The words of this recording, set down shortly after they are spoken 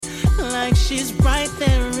like she's right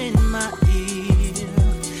there in my ear,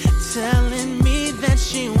 telling me that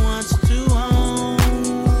she wants to own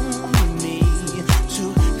me,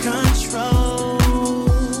 to control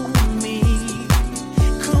me.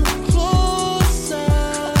 Come closer,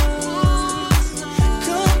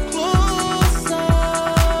 come closer.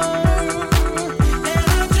 And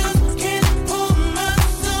I just can't pull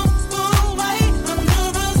myself away under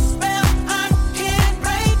a spell I can't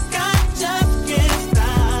break. I just can't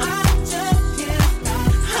stop. I just can't stop.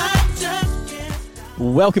 I just can't stop.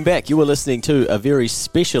 Welcome back. You are listening to a very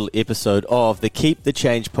special episode of the Keep the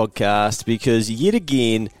Change podcast, because yet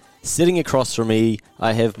again, sitting across from me,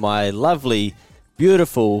 I have my lovely,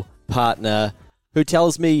 beautiful partner who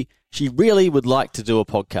tells me she really would like to do a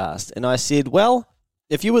podcast. And I said, well,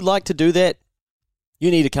 if you would like to do that, you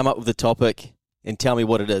need to come up with a topic and tell me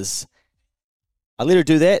what it is. I let her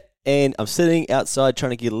do that, and I'm sitting outside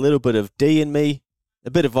trying to get a little bit of D in me,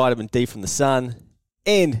 a bit of vitamin D from the sun,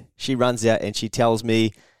 and she runs out and she tells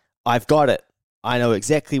me, I've got it. I know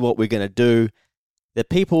exactly what we're going to do. The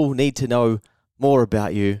people need to know more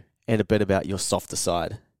about you and a bit about your softer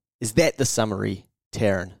side. Is that the summary,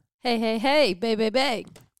 Taryn? Hey, baby.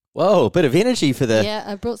 Whoa, a bit of energy for the... Yeah,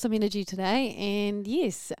 I brought some energy today, and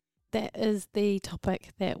yes, that is the topic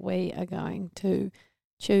that we are going to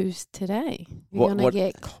choose today. We're going to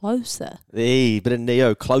get closer The bit of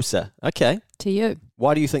Neo closer. Okay. to you.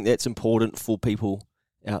 Why do you think that's important for people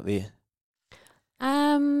out there?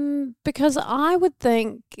 Because I would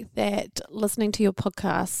think that listening to your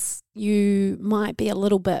podcasts, you might be a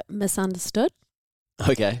little bit misunderstood.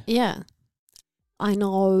 Okay. Yeah. I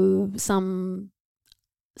know some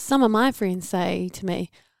of my friends say to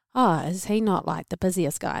me, oh, is he not like the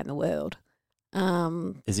busiest guy in the world?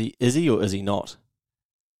 Is he or is he not?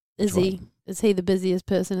 Is he the busiest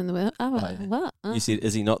person in the world? Oh, yeah. what? You said,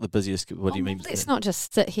 is he not the busiest? What do you mean? by Let's that? not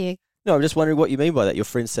just sit here. No, I'm just wondering what you mean by that. Your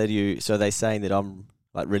friends say to you, so they're saying that I'm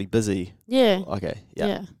like really busy. Yeah. Okay.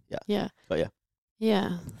 Yeah. Got ya.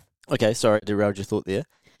 Yeah. Okay. Sorry, derailed your thought there.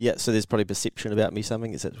 Yeah. So there's probably perception about me.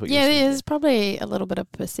 Something is that what you're Yeah, saying? there's probably a little bit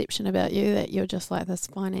of perception about you that you're just like this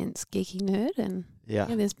finance geeky nerd, and Yeah.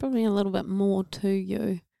 there's probably a little bit more to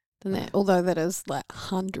you than that. Although that is like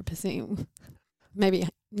 100%, maybe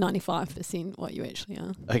 95% what you actually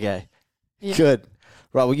are. Okay. Yeah. Good.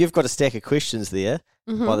 Right. Well, you've got a stack of questions there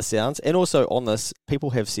Mhm. by the sounds, and also on this, people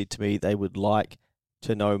have said to me they would like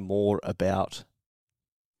to know more about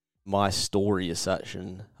my story as such,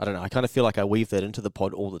 and I don't know. I kind of feel like I weave that into the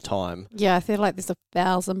pod all the time. Yeah, I feel like there's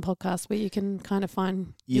 1,000 podcasts where you can kind of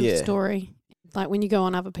find Yeah. your story. Like when you go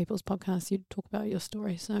on other people's podcasts, you talk about your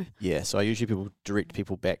story. So Yeah. So I usually direct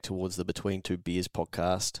people back towards the Between Two Beers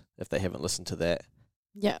podcast if they haven't listened to that.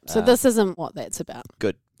 yeah, so this isn't what that's about.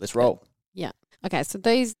 Good. Let's roll. Okay, so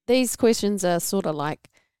these questions are sort of like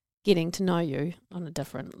getting to know you on a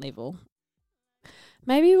different level.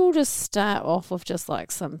 Maybe we'll just start off with just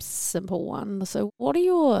like some simple one. So what are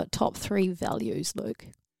your top 3 values, Luke?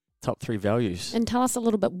 Top 3 values. And tell us a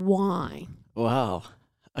little bit why. Wow.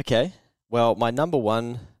 Okay. Well, my number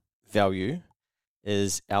one value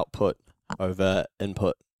is output over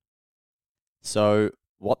input. So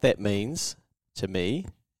what that means to me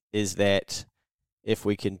is that if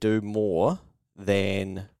we can do more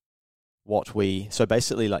than what so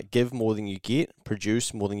basically like give more than you get,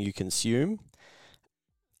 produce more than you consume,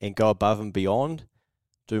 and go above and beyond,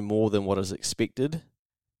 do more than what is expected.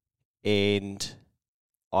 And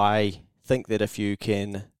I think that if you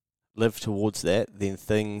can live towards that, then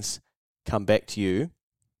things come back to you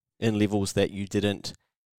in levels that you didn't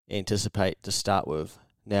anticipate to start with.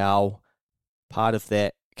 Now, part of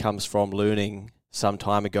that comes from learning some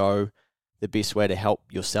time ago the best way to help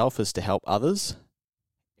yourself is to help others.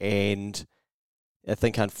 And I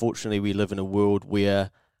think, unfortunately, we live in a world where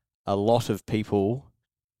a lot of people,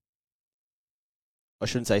 I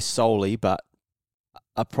shouldn't say solely, but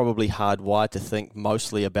are probably hardwired to think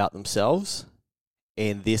mostly about themselves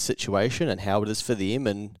and their situation and how it is for them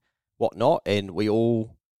and whatnot. And we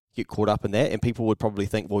all get caught up in that. And people would probably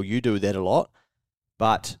think, well, you do that a lot.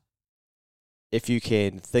 But if you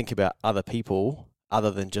can think about other people other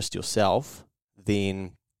than just yourself,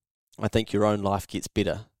 then I think your own life gets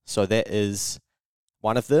better. So that is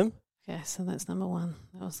one of them. Okay, so that's number 1.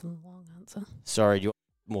 That was a long answer. Sorry, you're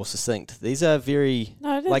more succinct. These are very,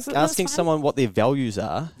 No, like asking someone what their values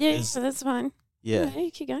are. Yeah, is, that's fine. yeah. You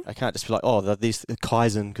keep going. I can't just be like, oh, these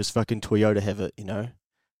Kaizen because fucking Toyota have it,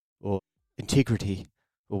 or integrity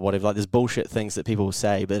or whatever. Like there's bullshit things that people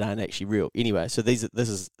say but aren't actually real. Anyway, so this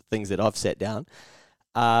is things that I've sat down.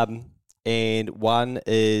 And one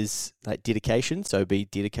is like dedication, so be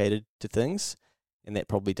dedicated to things. And that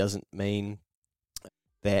probably doesn't mean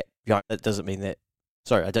that Yeah, that doesn't mean that.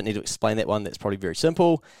 Sorry, I don't need to explain that one. That's probably very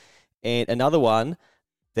simple. And another one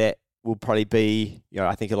that will probably be,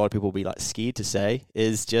 I think a lot of people will be like scared to say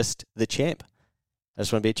is just the champ. I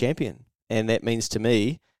just want to be a champion. And that means to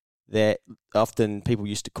me that often people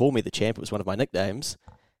used to call me the champ. It was one of my nicknames.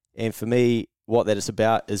 And for me, what that is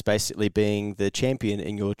about is basically being the champion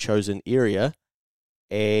in your chosen area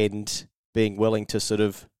and being willing to sort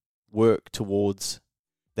of work towards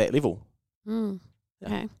that level. Mm. Yeah.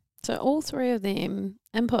 Okay. So all three of them,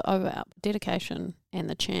 input, over, output, dedication, and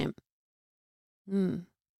the champ.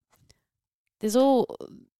 There's all,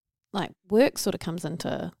 like, work sort of comes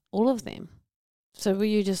into all of them. So were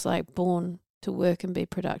you just like born to work and be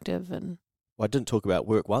productive? And Well, I didn't talk about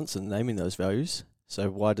work once in naming those values.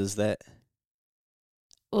 So why does that?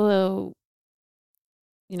 well,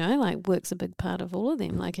 like work's a big part of all of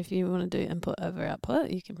them. Like if you want to do input over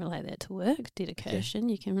output, you can relate that to work. Dedication,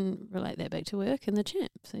 you can relate that back to work, and the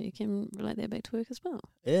champ, so you can relate that back to work as well.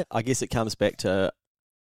 Yeah, I guess it comes back to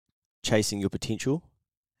chasing your potential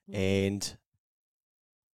and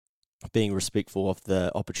being respectful of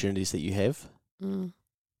the opportunities that you have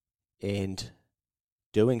and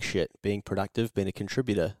doing shit, being productive, being a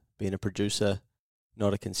contributor, being a producer,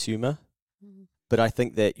 not a consumer. But I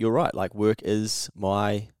think that you're right. Like work is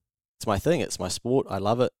it's my thing. It's my sport. I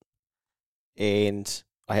love it. And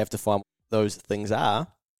I have to find what those things are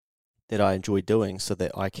that I enjoy doing so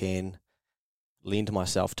that I can lend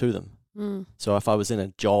myself to them. So if I was in a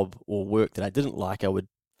job or work that I didn't like, I would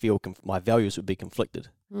feel my values would be conflicted.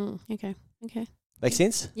 Okay. Make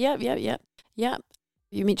sense? Yep.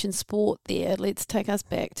 You mentioned sport there. Let's take us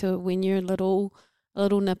back to when you're a little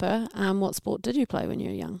nipper. What sport did you play when you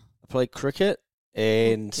were young? I played cricket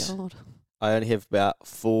and God. I only have about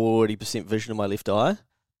 40% vision in my left eye.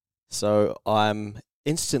 So I'm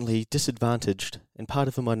instantly disadvantaged and part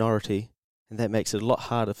of a minority, and that makes it a lot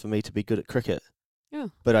harder for me to be good at cricket. Yeah.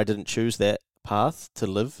 But I didn't choose that path to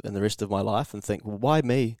live in the rest of my life and think, well, why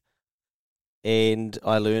me? And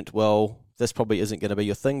I learnt, well, this probably isn't going to be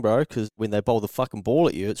your thing, bro, because when they bowl the fucking ball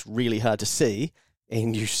at you, it's really hard to see,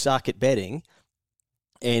 and you suck at batting.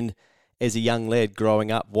 And as a young lad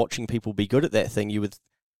growing up, watching people be good at that thing, you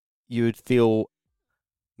would feel,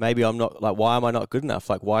 maybe I'm not, like, why am I not good enough?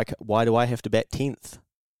 Like, why do I have to bat 10th?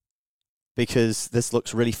 Because this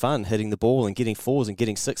looks really fun, hitting the ball and getting fours and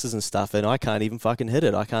getting sixes and stuff, and I can't even fucking hit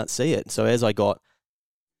it. I can't see it. So as I got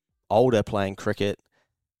older playing cricket,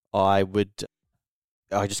 I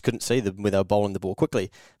just couldn't see them when they were bowling the ball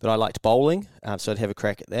quickly. But I liked bowling, so I'd have a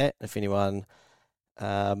crack at that. If anyone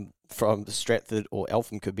from Stratford or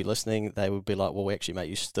Eltham could be listening, they would be like, well, actually, mate,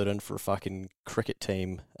 you stood in for a fucking cricket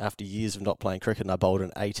team after years of not playing cricket, and I bowled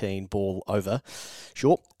an 18 ball over.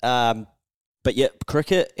 Sure. But yeah,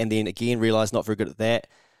 cricket, and then again, realised not very good at that.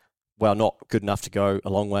 Well, not good enough to go a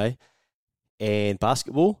long way. And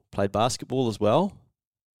basketball, played basketball as well.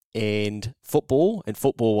 And football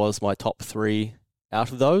was my top 3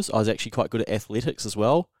 out of those. I was actually quite good at athletics as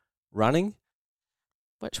well, running.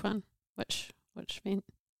 Which one? Which meant?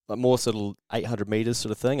 Like more sort of 800 metres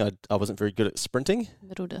sort of thing. I wasn't very good at sprinting.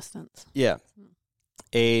 Middle distance. Yeah.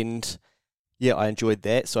 And yeah, I enjoyed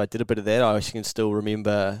that. So I did a bit of that. I can still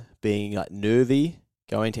remember being like nervy,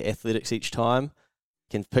 going to athletics each time.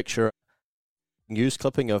 Can picture a news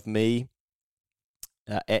clipping of me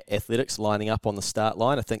at athletics lining up on the start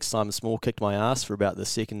line. I think Simon Small kicked my ass for about the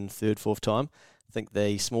second, third, fourth time. I think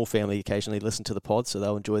the Small family occasionally listen to the pod, so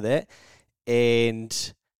they'll enjoy that.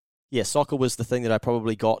 And yeah, soccer was the thing that I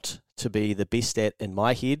probably got to be the best at in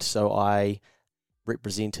my head. So I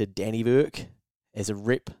represented Danny Burke as a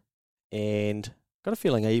rep, and got a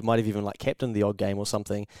feeling I might have even like captained the odd game or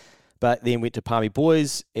something. But then went to Palmy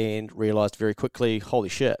Boys and realised very quickly, holy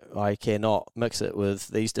shit, I cannot mix it with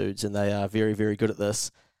these dudes, and they are very, very good at this.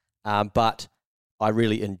 But I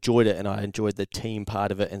really enjoyed it, and I enjoyed the team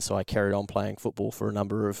part of it, and so I carried on playing football for a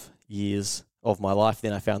number of years of my life.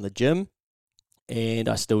 Then I found the gym, and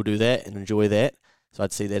I still do that and enjoy that. So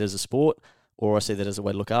I'd see that as a sport, or I see that as a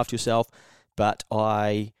way to look after yourself. But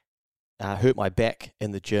I hurt my back in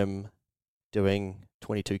the gym doing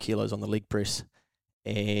 22 kilos on the leg press,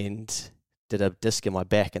 and did a disc in my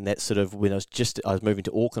back, and that's sort of when I was moving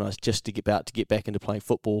to Auckland. I was just about to get back into playing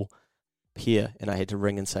football here, and I had to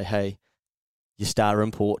ring and say, hey, your star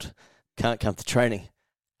import can't come to training.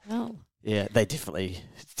 Oh. Yeah, they definitely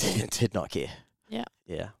did not care. Yeah.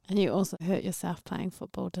 Yeah. And you also hurt yourself playing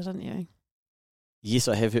football, didn't you? Yes,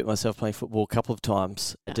 I have hurt myself playing football a couple of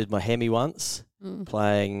times. Yeah. I did my hammy once,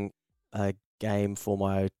 playing a game for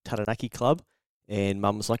my Taranaki club. And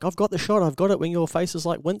Mum was like, I've got the shot. I've got it when your face is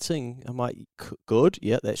like wincing. I'm like, good.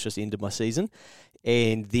 Yeah, that's just the end of my season.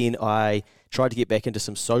 And then I tried to get back into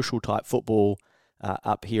some social type football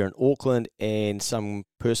up here in Auckland, and some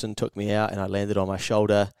person took me out and I landed on my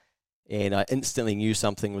shoulder, and I instantly knew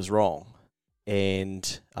something was wrong.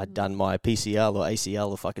 And I'd done my PCL or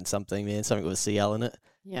ACL or fucking something, man, something with a CL in it.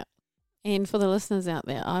 Yeah. And for the listeners out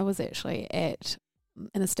there, I was actually at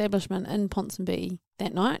an establishment in Ponsonby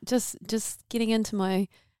that night, just getting into my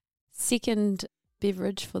second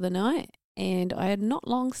beverage for the night. And I had not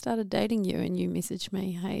long started dating you, and you messaged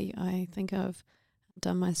me, hey, I think I've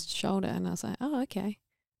done my shoulder. And I was like, oh, okay.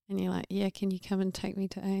 And you're like, yeah, can you come and take me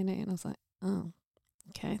to A&E? And I was like, oh,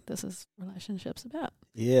 okay, this is relationships about.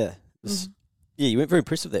 Yeah. Yeah, you weren't very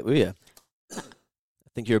impressed with that, were you? I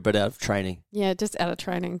think you're a bit out of training. Yeah, just out of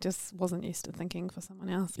training, just wasn't used to thinking for someone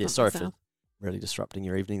else. Yeah, not sorry myself. for really disrupting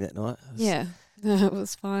your evening that night. Yeah, it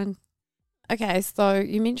was fine. Okay, so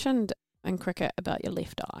you mentioned in cricket about your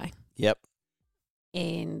left eye. Yep.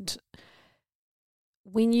 And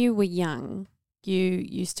when you were young, you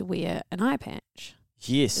used to wear an eye patch.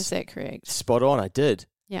 Yes. Is that correct? Spot on, I did.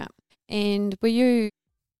 Yeah. And were you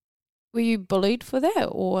bullied for that,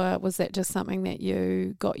 or was that just something that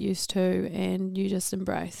you got used to and you just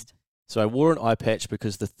embraced? So I wore an eye patch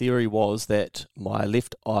because the theory was that my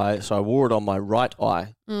left eye, so I wore it on my right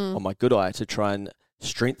eye, on my good eye, to try and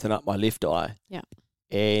strengthen up my left eye. Yeah.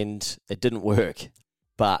 And it didn't work.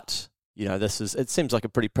 But, you know, it seems like a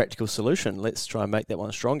pretty practical solution. Let's try and make that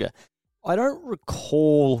one stronger. I don't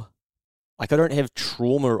recall, I don't have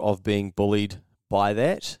trauma of being bullied by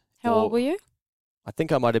that. How old were you? I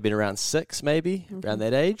think I might have been around 6, maybe, around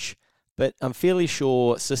that age. But I'm fairly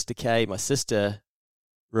sure Sister Kay, my sister,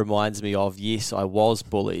 reminds me of, yes, I was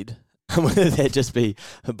bullied. Whether that just be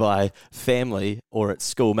by family or at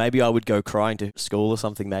school. Maybe I would go crying to school or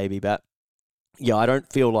something maybe. But, yeah, I don't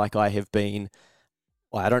feel like I have been,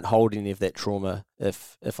 I don't hold any of that trauma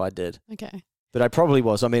if I did. Okay. But I probably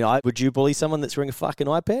was. I mean, would you bully someone that's wearing a fucking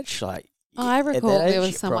eye patch? Like, I recall at that age, there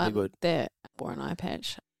was you someone probably would. that wore an eye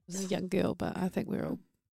patch. It was a young girl, but I think we were all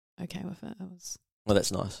okay with it. Well,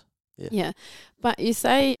 that's nice. Yeah. But you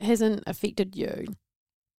say it hasn't affected you,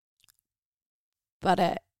 but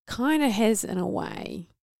it kind of has in a way,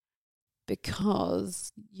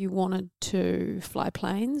 because you wanted to fly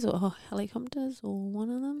planes or helicopters, or one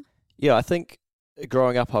of them. Yeah, I think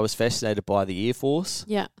growing up I was fascinated by the Air Force.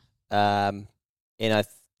 Yeah. And I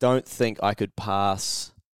don't think I could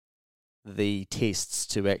pass the tests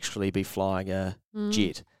to actually be flying a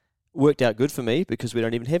jet. Worked out good for me because we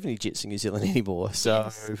don't even have any jets in New Zealand anymore. So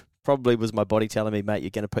probably was my body telling me, mate,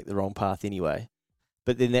 you're going to pick the wrong path anyway.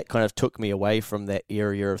 But then that kind of took me away from that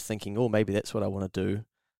area of thinking, oh, maybe that's what I want to do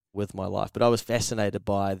with my life. But I was fascinated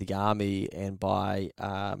by the Army and by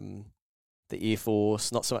the Air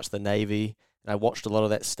Force, not so much the Navy. And I watched a lot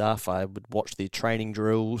of that stuff. I would watch their training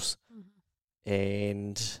drills.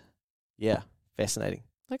 And, yeah, fascinating.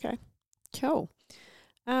 Okay, cool.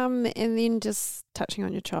 And then just touching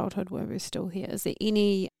on your childhood while we're still here, is there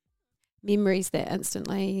any memories that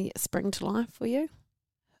instantly spring to life for you?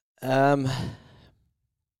 Any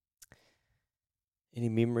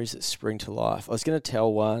memories that spring to life? I was going to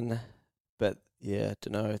tell one, but yeah,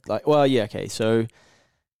 don't know. Like, well, yeah, okay. So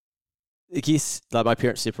I guess like my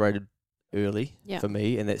parents separated early for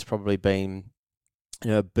me, and that's probably been,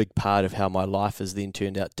 you know, a big part of how my life has then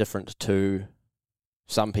turned out different to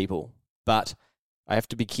some people. But I have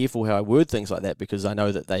to be careful how I word things like that because I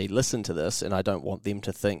know that they listen to this and I don't want them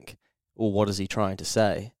to think, oh, what is he trying to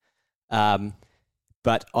say?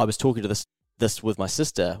 But I was talking to this with my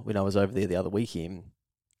sister when I was over there the other weekend,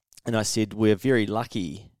 and I said, we're very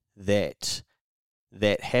lucky that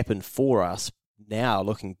that happened for us now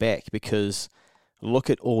looking back, because look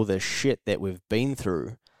at all the shit that we've been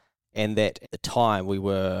through, and that at the time we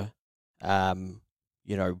were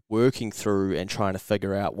you know, working through and trying to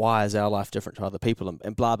figure out why is our life different to other people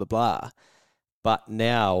and blah, blah, blah. But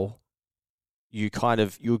now you're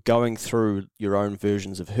going through your own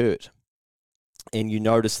versions of hurt. And you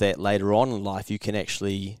notice that later on in life, you can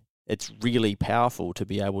actually, it's really powerful to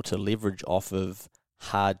be able to leverage off of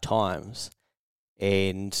hard times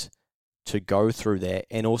and to go through that.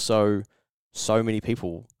 And also, so many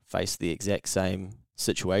people face the exact same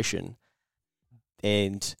situation.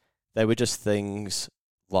 And they were just things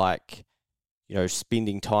like, you know,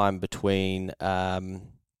 spending time between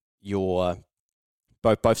your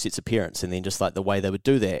both sets of parents, and then just like the way they would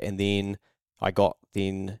do that. And then I got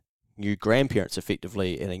new grandparents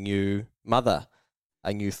effectively, and a new mother,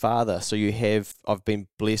 a new father. So I've been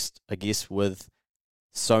blessed, I guess, with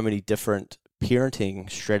so many different parenting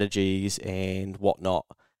strategies and whatnot.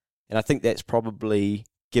 And I think that's probably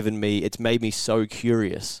it's made me so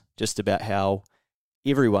curious just about how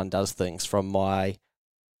everyone does things from my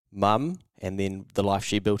mum and then the life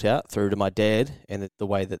she built out through to my dad and the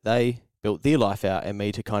way that they built their life out, and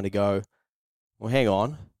me to kind of go, well, hang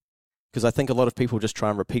on. Because I think a lot of people just try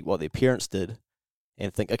and repeat what their parents did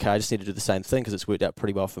and think, okay, I just need to do the same thing because it's worked out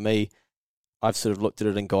pretty well for me. I've sort of looked at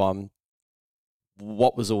it and gone,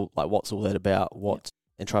 what's all that about?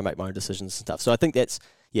 And try and make my own decisions and stuff. So I think that's,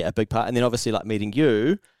 a big part. And then obviously like meeting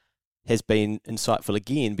you has been insightful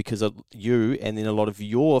again because of you and then a lot of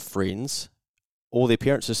your friends, all their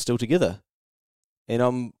parents are still together. And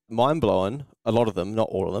I'm mind blown, a lot of them, not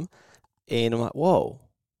all of them. And I'm like, whoa.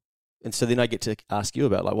 And so then I get to ask you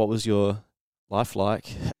about like, what was your life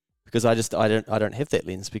like? Because I don't have that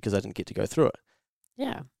lens because I didn't get to go through it.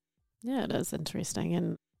 Yeah. Yeah, it is interesting.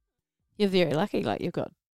 And you're very lucky. Like you've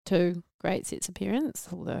got 2 great sets of parents,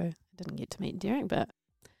 although I didn't get to meet Derek. But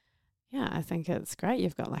yeah, I think it's great.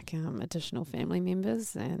 You've got like additional family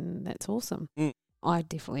members and that's awesome. Mm. I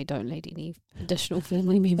definitely don't need any additional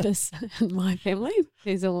family members in my family.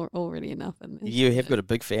 There's already enough in there. You have got a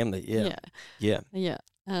big family, yeah. Yeah. Yeah.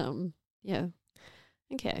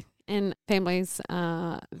 Okay. And families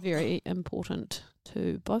are very important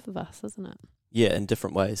to both of us, isn't it? Yeah, in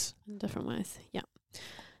different ways. In different ways, yeah.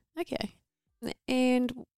 Okay.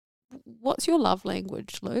 And what's your love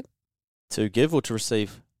language, Luke? To give or to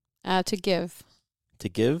receive? To give. To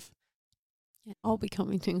give? Yeah, I'll be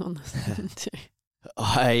commenting on this one too.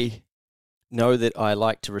 I know that I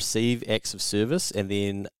like to receive acts of service, and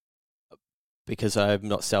then because I'm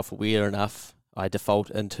not self-aware enough, I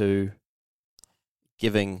default into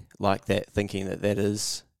giving like that, thinking that that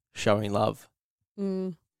is showing love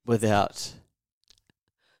without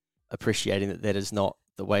appreciating that that is not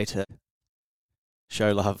the way to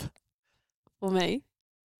show love. For me?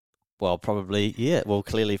 Well, probably, yeah. Well,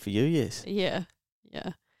 clearly for you, yes. Yeah.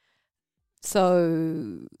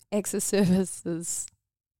 So, acts of service is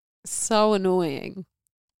so annoying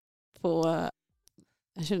I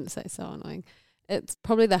shouldn't say so annoying. It's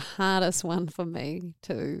probably the hardest one for me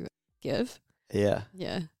to give. Yeah.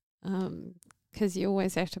 Yeah. Because you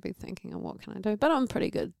always have to be thinking, what can I do? But I'm pretty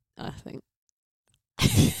good, I think.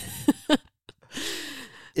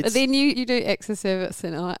 But then you do acts of service,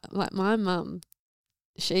 and like my mum,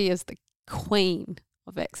 she is the queen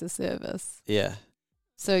of acts of service. Yeah.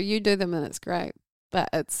 So you do them and it's great, but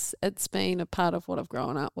it's been a part of what I've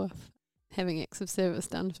grown up with, having acts of service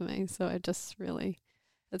done for me. So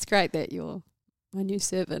it's great that you're my new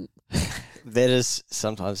servant. That is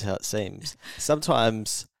sometimes how it seems.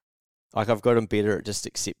 Sometimes, like I've gotten better at just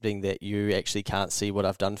accepting that you actually can't see what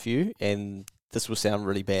I've done for you, and this will sound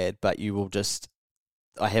really bad, but you will just,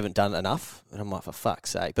 I haven't done enough, and I'm like, for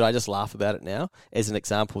fuck's sake. But I just laugh about it now. As an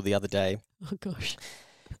example, the other day, Oh gosh.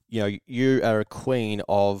 you know, you are a queen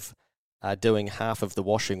of doing half of the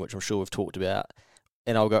washing, which I'm sure we've talked about,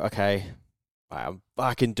 and I'll go, okay, I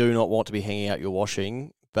fucking do not want to be hanging out your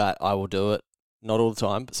washing, but I will do it. Not all the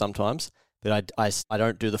time, but sometimes. But I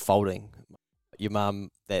don't do the folding. Your mum,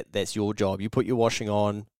 that's your job. You put your washing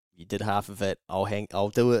on, you did half of it, I'll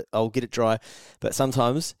do it, I'll get it dry. But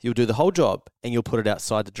sometimes you'll do the whole job and you'll put it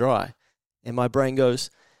outside to dry. And my brain goes,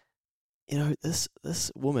 you know, this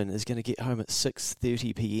woman is going to get home at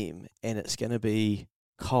 6:30 p.m. and it's going to be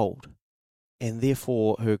cold. And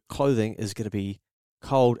therefore her clothing is going to be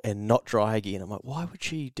cold and not dry again. I'm like, why would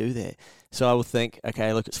she do that? So I will think,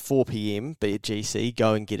 okay, look, it's 4 p.m, be a GC,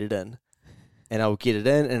 go and get it in. And I'll get it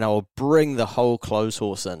in and I'll bring the whole clothes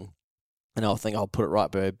horse in. And I'll think I'll put it right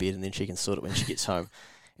by her bed and then she can sort it when she gets home.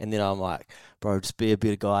 And then I'm like, bro, just be a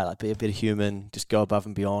better guy, like be a better human, just go above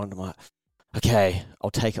and beyond. I'm like, okay,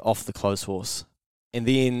 I'll take it off the clothes horse. And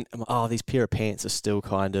then I'm like, oh, these pair of pants are still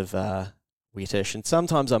kind of wettish. And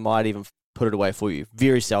sometimes I might even put it away for you.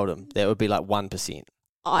 Very seldom. That would be like 1%.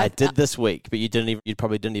 I did this week, but you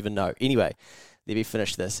probably didn't even know. Anyway, let me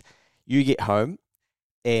finish this. You get home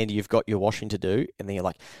and you've got your washing to do, and then you're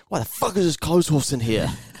like, why the fuck is this clothes horse in here?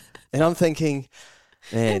 And I'm thinking,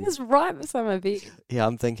 man. It was right beside my bed. Yeah,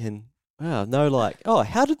 I'm thinking, wow, no, like, oh,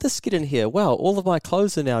 how did this get in here? Wow, all of my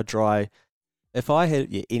clothes are now dry. If I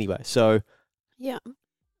had, anyway, so. Yeah.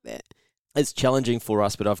 It's challenging for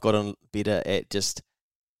us, but I've gotten better at just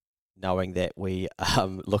knowing that we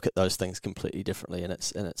look at those things completely differently, and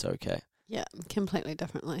it's okay. Yeah, completely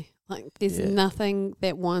differently. Like there's nothing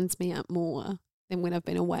that winds me up more than when I've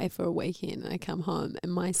been away for a weekend and I come home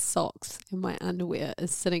and my socks and my underwear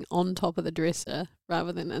is sitting on top of the dresser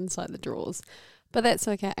rather than inside the drawers. But that's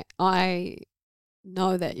okay. I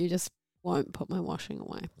know that you just won't put my washing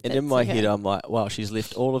away. And in my head, I'm like, wow, she's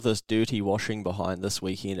left all of this dirty washing behind this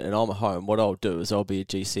weekend, and I'm home. What I'll do is I'll be a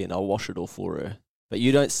GC and I'll wash it all for her. But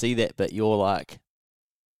you don't see that, but you're like,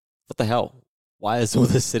 what the hell? why is all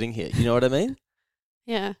this sitting here? You know what I mean?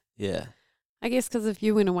 Yeah. Yeah. I guess because if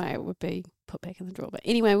you went away, it would be put back in the drawer. But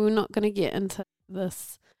anyway, we're not going to get into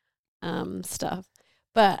this stuff.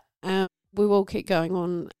 But we will keep going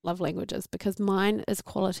on love languages because mine is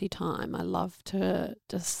quality time. I love to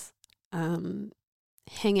just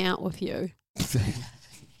hang out with you.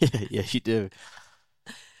 Yeah, you do.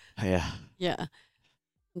 Yeah. Yeah.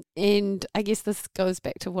 And I guess this goes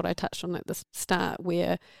back to what I touched on at the start,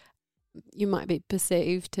 where you might be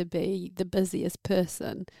perceived to be the busiest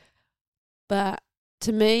person. But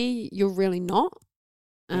to me, you're really not.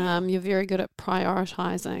 You're very good at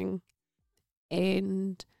prioritizing.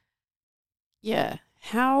 And yeah,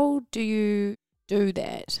 how do you do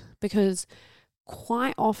that? Because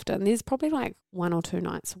quite often, there's probably like 1 or 2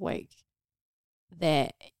 nights a week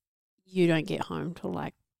that you don't get home till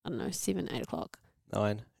like, I don't know, 7, 8 o'clock.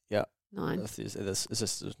 9. Yeah. 9. Is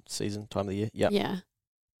this the season, time of the year? Yeah. Yeah.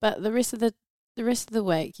 But the rest of the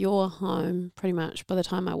week, you're home pretty much by the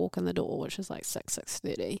time I walk in the door, which is like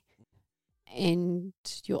 6:30, and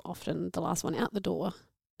you're often the last one out the door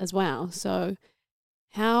as well. So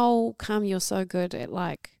how come you're so good at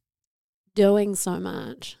like doing so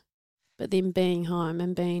much, but then being home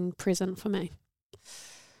and being present for me?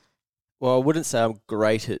 Well, I wouldn't say I'm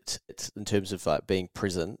great at in terms of like being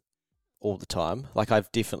present all the time. Like I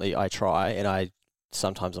try, and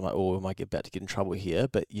sometimes I'm like, oh, I might get about to get in trouble here.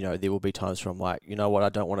 But, you know, there will be times where I'm like, you know what, I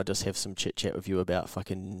don't want to just have some chit chat with you about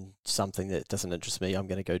fucking something that doesn't interest me. I'm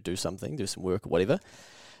going to go do some work or whatever.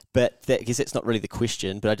 But I guess that's not really the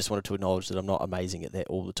question, but I just wanted to acknowledge that I'm not amazing at that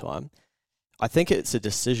all the time. I think it's a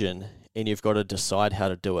decision, and you've got to decide how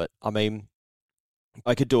to do it. I mean,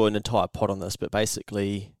 I could do an entire pod on this, but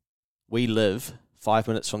basically we live 5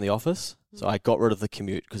 minutes from the office. So I got rid of the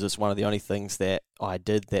commute because it's one of the only things that I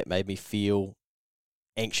did that made me feel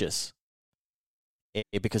anxious,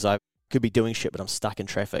 because I could be doing shit, but I'm stuck in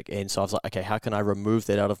traffic. And so I was like, okay, how can I remove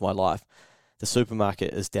that out of my life? The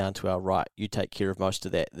supermarket is down to our right. You take care of most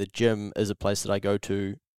of that. The gym is a place that I go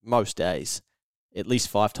to most days, at least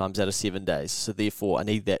 5 times out of 7 days. So therefore I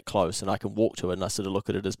need that close and I can walk to it, and I sort of look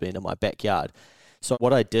at it as being in my backyard. So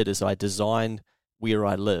what I did is I designed where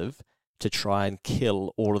I live to try and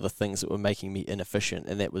kill all of the things that were making me inefficient.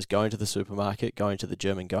 And that was going to the supermarket, going to the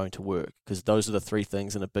gym, and going to work. Because those are the 3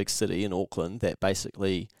 things in a big city in Auckland that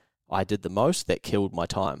basically I did the most that killed my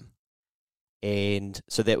time. And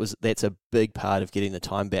so that's a big part of getting the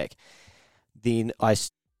time back. Then I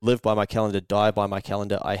live by my calendar, die by my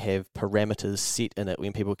calendar. I have parameters set in it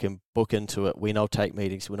when people can book into it, when I'll take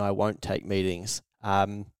meetings, when I won't take meetings.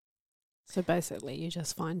 So basically you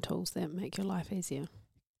just find tools that make your life easier.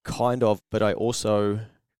 Kind of, but I also,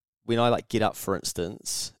 when I like get up, for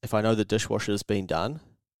instance, if I know the dishwasher's been done,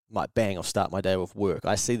 I'm like, bang, I'll start my day with work.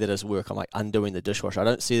 I see that as work. I'm like undoing the dishwasher. I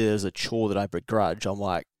don't see that as a chore that I begrudge. I'm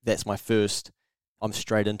like, that's my first, I'm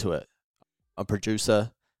straight into it. I'm a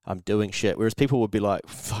producer, I'm doing shit. Whereas people would be like,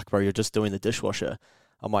 fuck bro, you're just doing the dishwasher.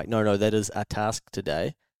 I'm like, no, that is a task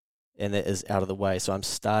today, and that is out of the way. So I'm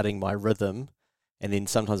starting my rhythm. And then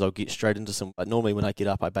sometimes I'll get straight into some, but normally when I get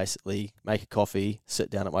up, I basically make a coffee,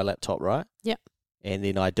 sit down at my laptop, right? Yep. And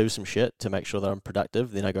then I do some shit to make sure that I'm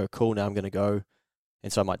productive. Then I go, cool, now I'm going to go.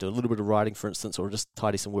 And so I might do a little bit of writing, for instance, or just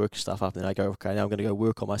tidy some work stuff up. And then I go, okay, now I'm going to go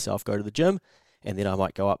work on myself, go to the gym. And then I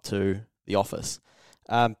might go up to the office.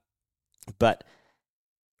 But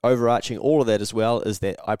overarching all of that as well is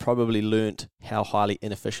that I probably learnt how highly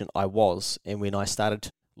inefficient I was. And when I started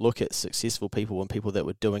to look at successful people and people that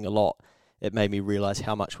were doing a lot, it made me realize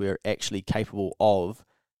how much we're actually capable of,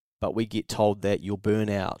 but we get told that you'll burn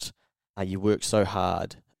out, you work so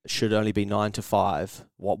hard, it should only be 9 to 5.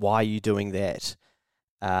 Why are you doing that?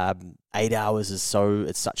 8 hours is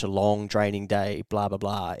it's such a long, draining day, blah, blah,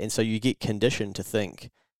 blah. And so you get conditioned to think,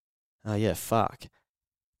 oh yeah, fuck.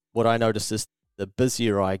 What I noticed is the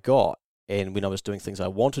busier I got, and when I was doing things I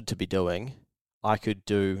wanted to be doing, I could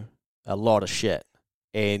do a lot of shit.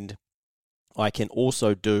 And I can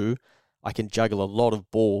juggle a lot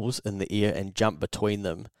of balls in the air and jump between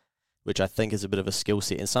them, which I think is a bit of a skill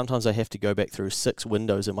set. And sometimes I have to go back through 6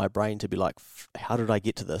 windows in my brain to be like, how did I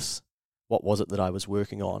get to this? What was it that I was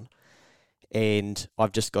working on? And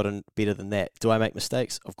I've just gotten better than that. Do I make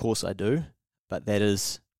mistakes? Of course I do. But that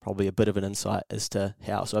is probably a bit of an insight as to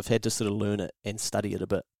how. So I've had to sort of learn it and study it a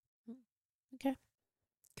bit. Okay,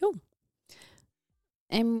 cool.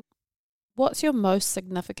 And what's your most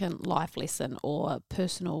significant life lesson or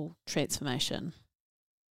personal transformation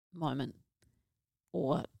moment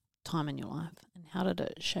or time in your life, and how did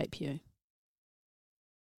it shape you?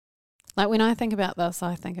 Like when I think about this,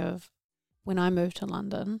 I think of when I moved to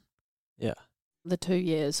London. Yeah. The 2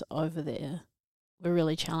 years over there were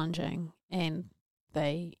really challenging, and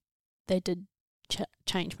they did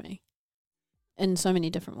change me in so many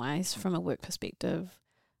different ways. From a work perspective,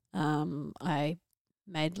 I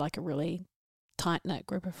made like a really tight-knit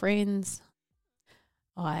group of friends.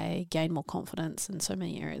 I gained more confidence in so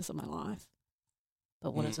many areas of my life.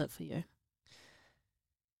 But what is it for you?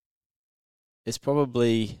 It's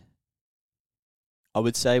probably, I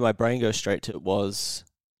would say my brain goes straight to it was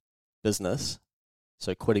business.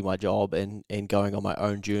 So quitting my job and going on my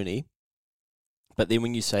own journey. But then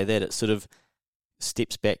when you say that, it sort of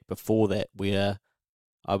steps back before that, where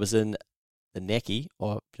I was in the Naki,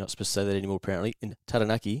 or you're not supposed to say that anymore apparently, in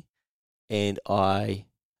Taranaki, and I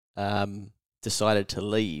decided to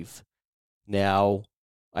leave. Now,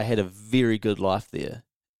 I had a very good life there.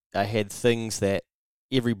 I had things that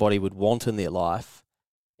everybody would want in their life,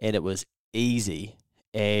 and it was easy,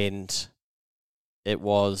 and it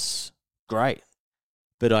was great.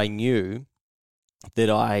 But I knew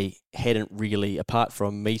that I hadn't really, apart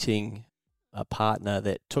from meeting a partner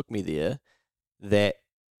that took me there, that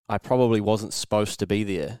I probably wasn't supposed to be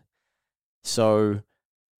there. So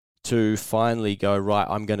to finally go, right,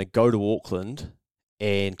 I'm going to go to Auckland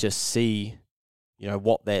and just see,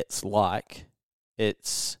 what that's like.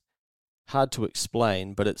 It's hard to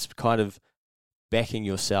explain, but it's kind of backing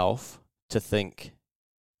yourself to think,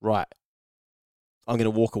 right, I'm going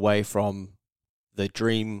to walk away from the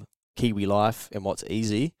dream Kiwi life and what's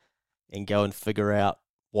easy and go and figure out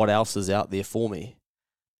what else is out there for me.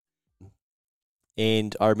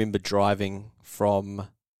 And I remember driving from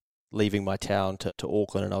leaving my town to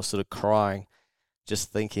Auckland, and I was sort of crying,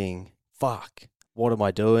 just thinking, fuck, what am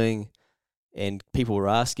I doing? And people were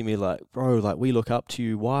asking me like, bro, like, we look up to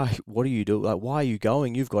you. Why? What do you do? Like, why are you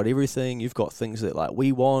going? You've got everything. You've got things that like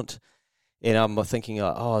we want. And I'm thinking,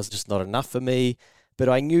 like, oh, it's just not enough for me. But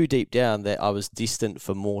I knew deep down that I was destined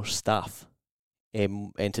for more stuff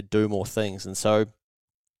and to do more things. And so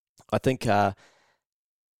I think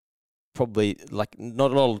probably like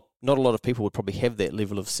not a lot of people would probably have that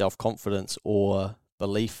level of self-confidence or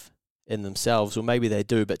belief in themselves, or maybe they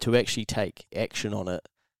do, but to actually take action on it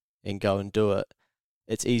and go and do it,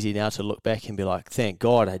 it's easy now to look back and be like, thank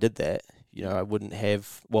God I did that. I wouldn't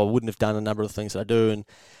have done a number of things that I do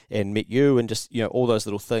and met you and just, all those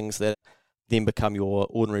little things that then become your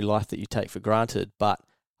ordinary life that you take for granted. But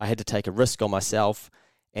I had to take a risk on myself,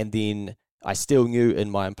 and then I still knew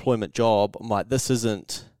in my employment job, I'm like, this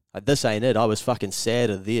ain't it. I was fucking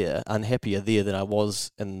sadder there, unhappier there than I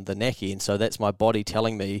was in the Naki. And so that's my body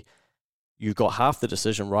telling me, you got half the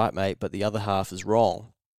decision right, mate, but the other half is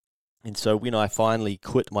wrong. And so when I finally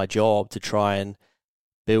quit my job to try and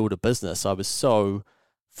build a business, I was so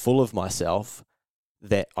full of myself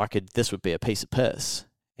that this would be a piece of piss.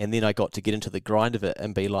 And then I got to get into the grind of it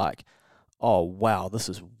and be like, oh, wow, this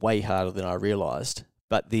is way harder than I realized.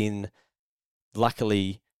 But then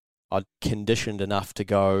luckily I'd conditioned enough to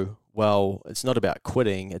go, well, it's not about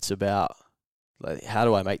quitting. It's about, like, how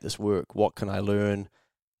do I make this work? What can I learn?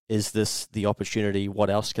 Is this the opportunity? What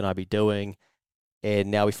else can I be doing? And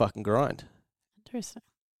now we fucking grind. Interesting.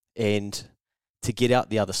 And to get out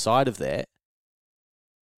the other side of that,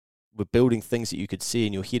 we're building things that you could see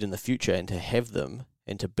in your head in the future, and to have them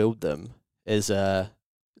and to build them is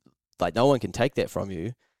like no one can take that from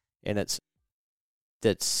you, and that's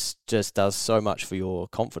just does so much for your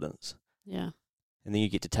confidence. Yeah. And then you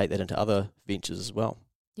get to take that into other ventures as well.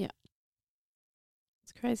 Yeah.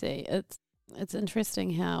 It's crazy. It's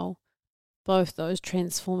interesting how both those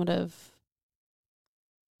transformative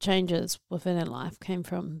changes within our life came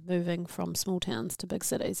from moving from small towns to big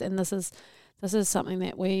cities. And this is something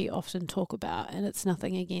that we often talk about, and it's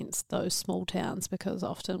nothing against those small towns, because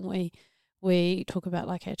often we talk about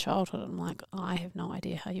like our childhood, and I'm like, I have no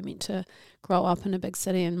idea how you're meant to grow up in a big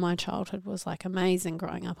city, and my childhood was like amazing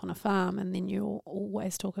growing up on a farm. And then you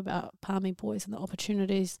always talk about Palmy Boys and the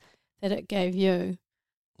opportunities that it gave you.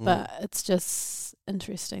 But it's just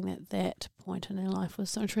interesting that point in our life was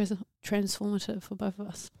so transformative for both of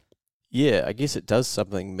us. Yeah, I guess it does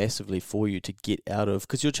something massively for you to get out of,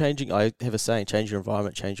 because you're changing, I have a saying, change your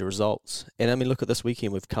environment, change your results. And I mean, look at this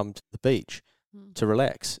weekend, we've come to the beach to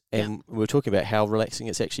relax, and we're talking about how relaxing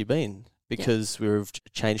it's actually been, because we've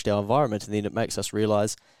changed our environment, and then it makes us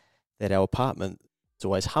realize that our apartment is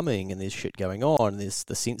always humming and there's shit going on, and there's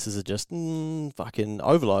the senses are just fucking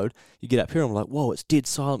overload. You get up here and I'm like, whoa, it's dead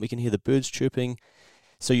silent, we can hear the birds chirping.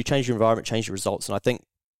 So you change your environment, change your results. And I think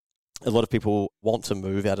a lot of people want to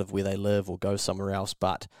move out of where they live or go somewhere else,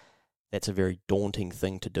 but that's a very daunting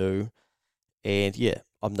thing to do. And yeah,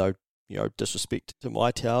 I'm no disrespect to my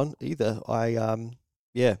town either. I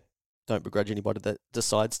don't begrudge anybody that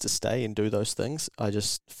decides to stay and do those things. I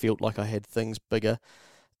just felt like I had things bigger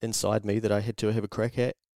inside me that I had to have a crack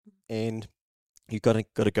at, and you got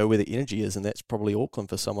to go where the energy is, and that's probably Auckland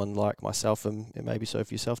for someone like myself, and maybe so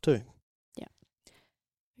for yourself too.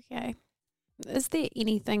 Okay. Is there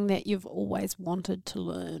anything that you've always wanted to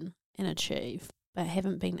learn and achieve but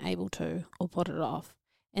haven't been able to or put it off?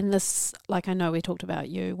 And this, like, I know we talked about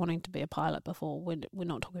you wanting to be a pilot before. We're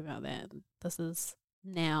not talking about that. This is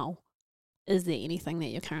now. Is there anything that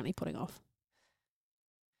you're currently putting off?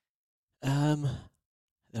 That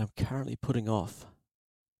I'm currently putting off.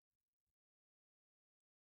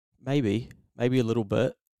 Maybe a little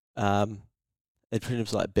bit. In terms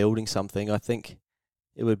of like building something, I think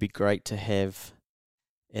it would be great to have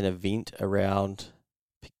an event around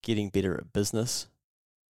getting better at business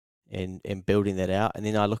and building that out. And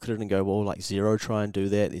then I look at it and go, well, like Xero try and do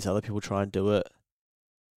that. These other people try and do it.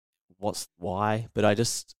 Why? But I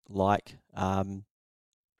just like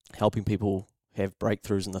helping people have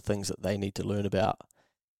breakthroughs in the things that they need to learn about.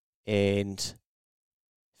 And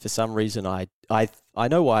for some reason, I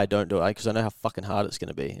know why I don't do it, because I know how fucking hard it's going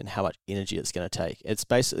to be and how much energy it's going to take. It's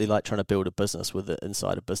basically like trying to build a business with the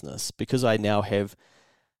inside a business. Because I now have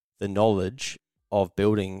the knowledge of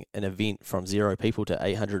building an event from 0 people to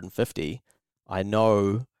 850, I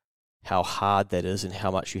know how hard that is and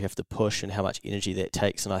how much you have to push and how much energy that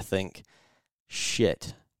takes. And I think,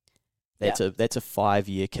 shit, that's a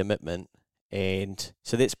 5-year commitment. And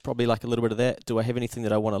so that's probably like a little bit of that. Do I have anything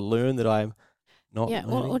that I want to learn that I'm not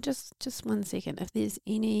learning? Or just 1 second. If there's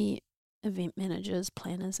any event managers,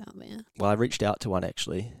 planners out there. Well, I reached out to one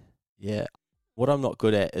actually. Yeah. What I'm not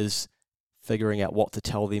good at is figuring out what to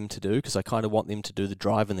tell them to do, because I kind of want them to do the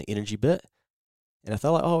drive and the energy bit. And if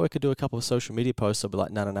they're like, oh, I could do a couple of social media posts, I'll be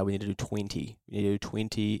like, no, we need to do 20. We need to do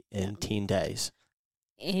 20 in 10 days.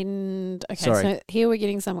 And, okay, Sorry. so here we're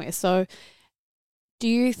getting somewhere. So do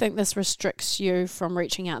you think this restricts you from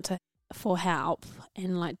reaching out for help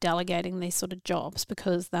and like delegating these sort of jobs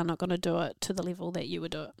because they're not going to do it to the level that you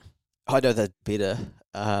would do it? I know they're better,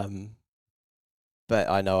 but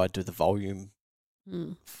I know I do the volume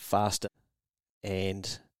faster.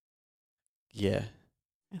 And yeah,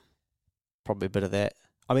 probably a bit of that.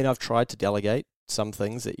 I mean, I've tried to delegate some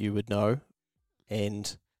things that you would know,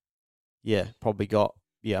 and I'm probably not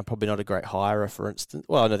a great hirer, for instance.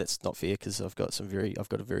 Well, I know that's not fair because I've got a very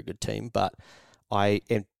good team, but I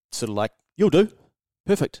am sort of like, you'll do,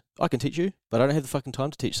 perfect, I can teach you, but I don't have the fucking time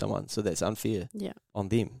to teach someone, so that's unfair on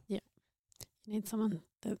them. Yeah, you need someone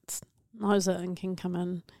that knows it and can come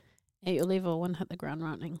in at your level and hit the ground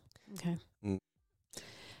running. Okay.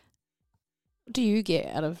 What do you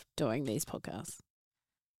get out of doing these podcasts?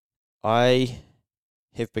 I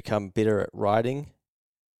have become better at writing,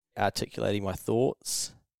 articulating my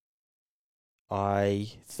thoughts.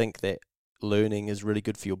 I think that learning is really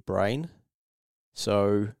good for your brain.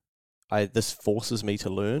 So this forces me to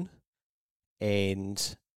learn,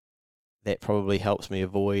 and that probably helps me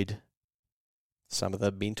avoid some of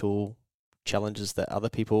the mental challenges that other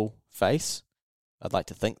people face. I'd like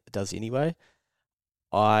to think it does anyway.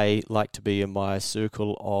 I like to be in my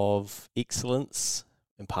circle of excellence,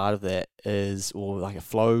 and part of that is, or like a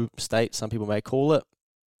flow state, some people may call it.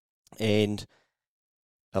 And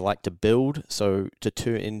I like to build. So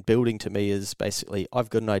building to me is basically, I've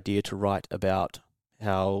got an idea to write about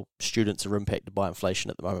how students are impacted by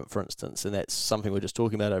inflation at the moment, for instance, and that's something we're just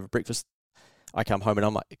talking about over breakfast. I come home and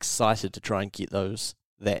I'm like excited to try and get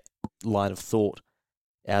that line of thought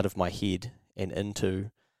out of my head and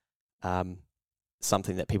into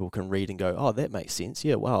something that people can read and go, oh, that makes sense.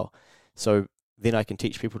 Yeah, wow. So then I can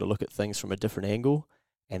teach people to look at things from a different angle,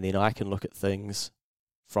 and then I can look at things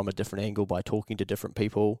from a different angle by talking to different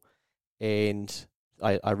people. And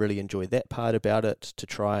I really enjoy that part about it, to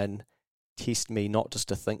try and test me not just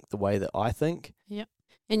to think the way that I think. Yep.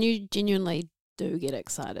 And you genuinely do get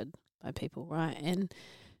excited by people, right? And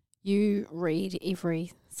you read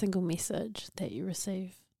every single message that you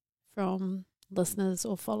receive from listeners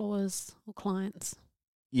or followers or clients.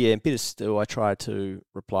 Yeah, and better still, I try to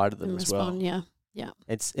reply to them And as respond, well. yeah.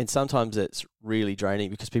 And sometimes it's really draining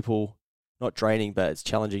because people, not draining, but it's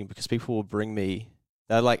challenging because people will bring me,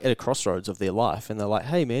 they're like at a crossroads of their life and they're like,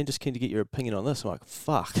 hey man, just keen to get your opinion on this. I'm like,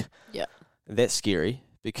 fuck. Yeah. And that's scary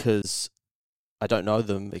because I don't know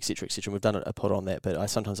them, et cetera, et cetera. We've done a pod on that, but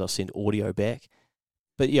sometimes I'll send audio back.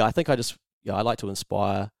 But yeah, I think I like to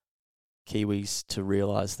inspire Kiwis to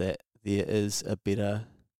realise that there is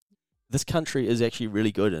this country is actually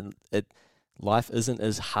really good, and life isn't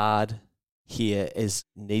as hard here as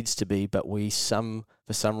needs to be, but we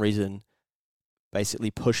for some reason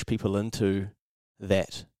basically push people into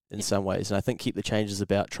that in some ways. And I think Keep the Change is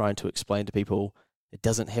about trying to explain to people it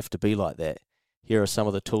doesn't have to be like that. Here are some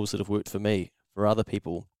of the tools that have worked for me, for other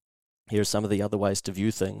people. Here are some of the other ways to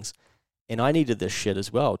view things. And I needed this shit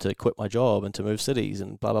as well, to quit my job and to move cities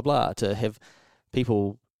and blah, blah, blah, to have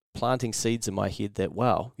people planting seeds in my head that,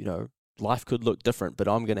 wow, life could look different, but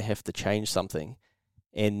I'm going to have to change something.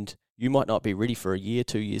 And you might not be ready for a year,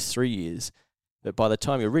 2 years, 3 years, but by the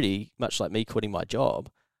time you're ready, much like me quitting my job,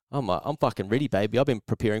 I'm fucking ready, baby. I've been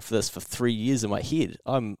preparing for this for 3 years in my head.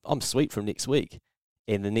 I'm sweet from next week.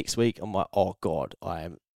 And the next week, I'm like, oh, God,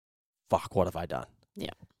 what have I done? Yeah.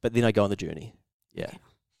 But then I go on the journey. Yeah.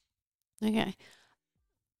 Okay.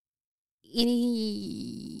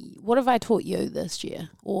 What have I taught you this year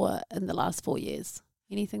or in the last 4 years?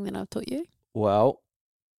 Anything that I've taught you? Well,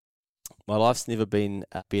 my life's never been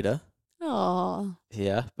better. Oh,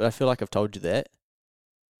 Yeah, but I feel like I've told you that.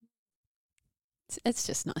 it's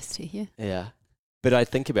just nice to hear. Yeah. But I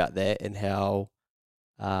think about that and how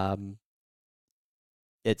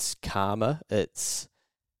it's calmer, it's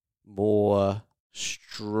more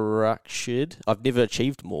structured. I've never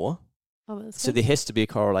achieved more. Oh, that's So good. there has to be a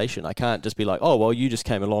correlation. I can't just be like, oh, well, you just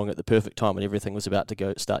came along at the perfect time and everything was about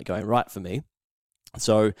to start going right for me.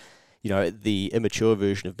 So, the immature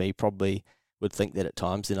version of me probably would think that at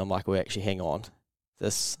times. Then I'm like, well, actually, hang on.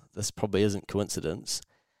 This probably isn't coincidence.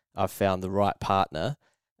 I've found the right partner,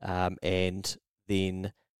 and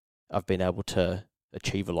then I've been able to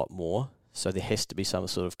achieve a lot more. So there has to be some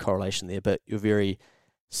sort of correlation there. But you're very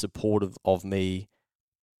supportive of me.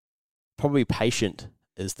 Probably patient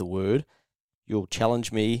is the word. You'll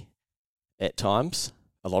challenge me at times,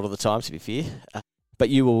 a lot of the time, to be fair. But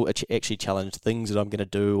you will actually challenge things that I'm going to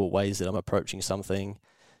do or ways that I'm approaching something.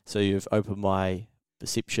 So you've opened my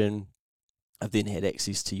perception. I've then had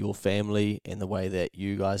access to your family and the way that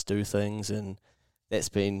you guys do things. And that's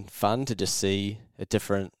been fun to just see a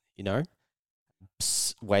different,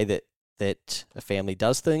 way that a family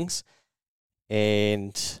does things.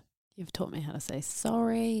 And You've taught me how to say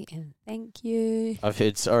sorry and thank you. I've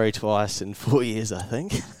heard sorry twice in 4 years, I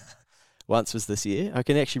think. Once was this year. I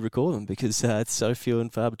can actually recall them because it's so few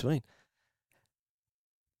and far between.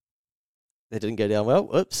 That didn't go down well.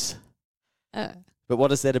 Whoops. Oh. But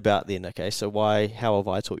what is that about then? Okay, so how have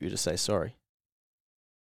I taught you to say sorry?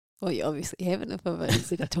 Well, you obviously haven't if I've only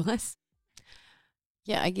said it twice.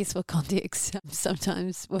 Yeah, I guess for context,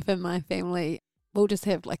 sometimes within my family, we'll just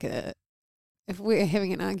have if we're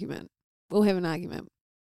having an argument, we'll have an argument.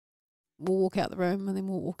 We'll walk out the room and then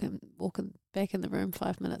we'll walk in back in the room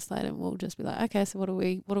 5 minutes later and we'll just be like, okay, so what are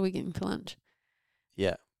we getting for lunch?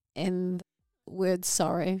 Yeah. And the word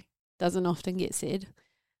sorry doesn't often get said.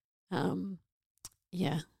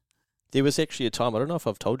 Yeah. There was actually a time, I don't know if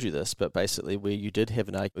I've told you this, but basically where you did have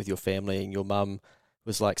an argument with your family and your mum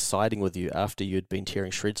was like siding with you after you'd been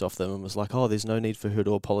tearing shreds off them and was like, oh, there's no need for her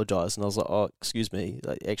to apologise. And I was like, oh, excuse me,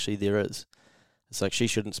 actually there is. It's like, she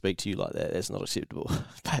shouldn't speak to you like that. That's not acceptable,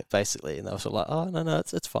 basically. And they were sort of like, oh, no,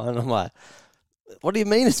 it's fine. And I'm like, what do you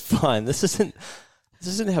mean it's fine? This isn't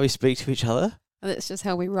how we speak to each other. That's just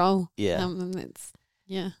how we roll. Yeah. And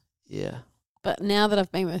yeah. Yeah. But now that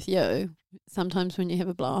I've been with you, sometimes when you have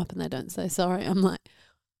a blow up and they don't say sorry, I'm like,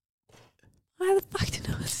 why the fuck did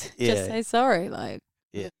I just say sorry?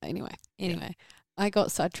 Yeah. Anyway, I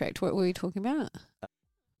got sidetracked. What were we talking about?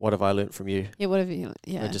 What have I learnt from you? Yeah, what have you?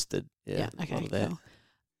 Yeah, I just did. Yeah. Okay. A lot of that. Cool.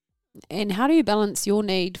 And how do you balance your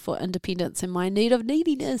need for independence and my need of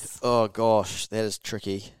neediness? Oh gosh, that is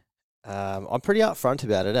tricky. I'm pretty upfront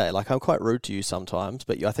about it, eh? Like, I'm quite rude to you sometimes,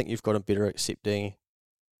 but I think you've gotten better at accepting,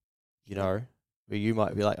 where you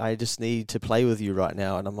might be like, I just need to play with you right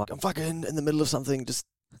now. And I'm like, I'm fucking in the middle of something, just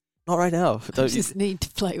not right now. I just need to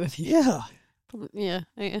play with you. Yeah.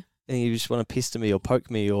 Yeah. And you just want to pester me or poke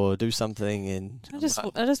me or do something. And I just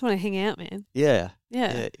want to hang out, man. Yeah.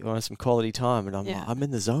 Yeah. You want some quality time. And I'm Yeah. like, I'm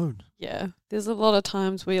in the zone. Yeah. There's a lot of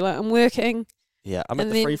times where you're like, I'm working. Yeah. I'm at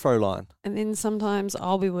And the then- free throw line. And then sometimes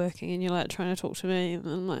I'll be working and you're like trying to talk to me. And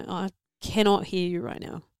I'm like, I cannot hear you right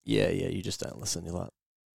now. Yeah. You just don't listen. You're like,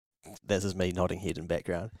 this is me nodding head in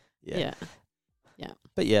background. Yeah.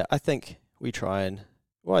 But yeah, I think we try and,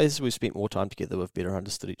 as we've spent more time together, we've better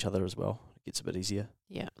understood each other as well. It gets a bit easier.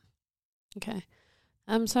 Yeah. Okay.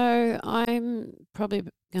 So I'm probably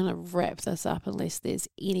going to wrap this up unless there's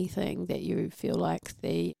anything that you feel like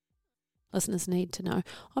the listeners need to know.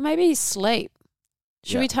 Or maybe sleep.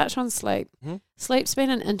 Should we touch on sleep? Mm-hmm. Sleep's been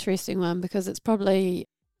an interesting one because it's probably,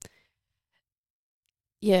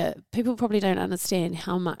 people probably don't understand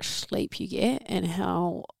how much sleep you get and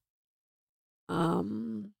how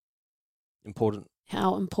Important.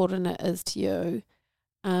 it is to you.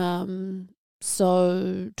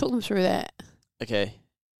 So talk them through that. Okay.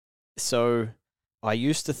 So I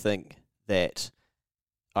used to think that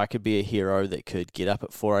I could be a hero that could get up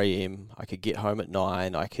at 4 a.m. I could get home at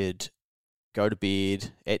 9. I could go to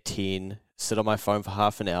bed at 10, sit on my phone for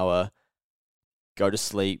half an hour, go to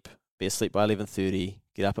sleep, be asleep by 11:30,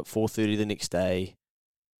 get up at 4:30 the next day,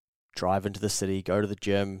 drive into the city, go to the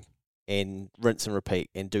gym, and rinse and repeat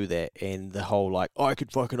and do that. And the whole like, I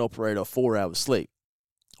could fucking operate off 4 hours sleep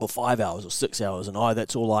or 5 hours or 6 hours and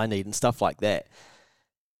that's all I need and stuff like that.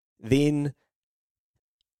 Then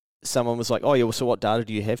someone was like, oh yeah, well, so what data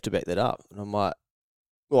do you have to back that up? And I'm like,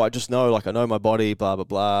 well, I just know, like I know my body, blah, blah,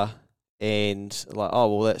 blah. And like,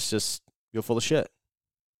 oh, well, that's just, you're full of shit.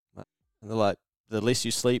 And they're like, the less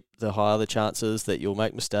you sleep, the higher the chances that you'll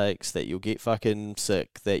make mistakes, that you'll get fucking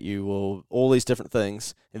sick, that you will, all these different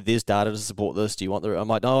things. If there's data to support this, do you want the, I'm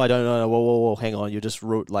like, no, I don't know. Whoa, hang on. You're just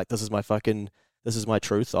like, this is my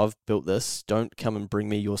truth. I've built this. Don't come and bring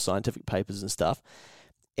me your scientific papers and stuff.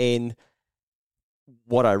 And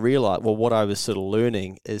what I realized, well, what I was sort of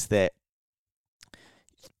learning is that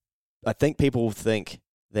I think people think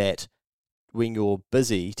that when you're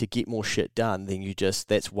busy to get more shit done, then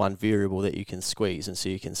that's one variable that you can squeeze, and so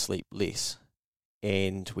you can sleep less.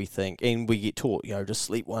 And we get taught, just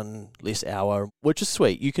sleep one less hour, which is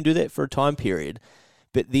sweet. You can do that for a time period.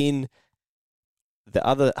 But then the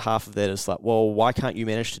other half of that is like, well, why can't you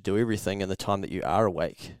manage to do everything in the time that you are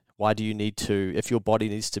awake? Why do you need to, if your body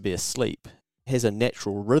needs to be asleep, has a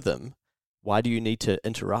natural rhythm, why do you need to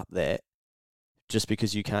interrupt that just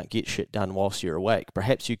because you can't get shit done whilst you're awake?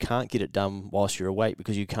 Perhaps you can't get it done whilst you're awake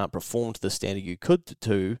because you can't perform to the standard you could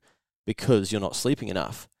do because you're not sleeping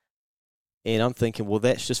enough. And I'm thinking, well,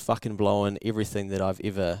 that's just fucking blowing everything that I've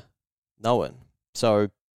ever known. So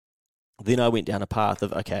then I went down a path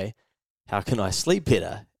of, okay, how can I sleep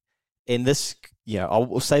better? And this,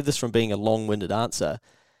 I'll save this from being a long-winded answer,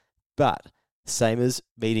 but same as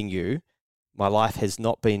meeting you, my life has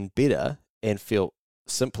not been better and felt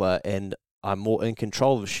simpler, and I'm more in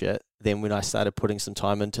control of shit than when I started putting some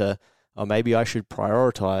time into, maybe I should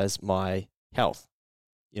prioritize my health.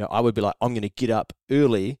 I would be like, I'm going to get up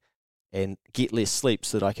early and get less sleep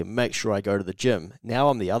so that I can make sure I go to the gym. Now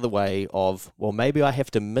I'm the other way of, well, maybe I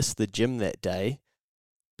have to miss the gym that day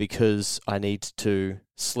because I need to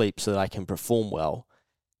sleep so that I can perform well.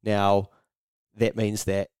 Now, that means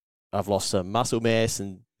that I've lost some muscle mass,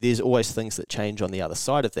 and there's always things that change on the other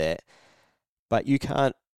side of that. But you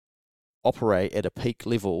can't operate at a peak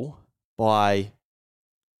level by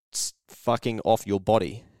fucking off your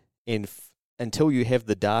body. And until you have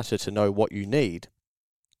the data to know what you need,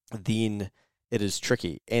 then it is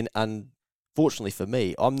tricky. And unfortunately for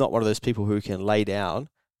me, I'm not one of those people who can lay down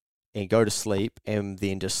and go to sleep and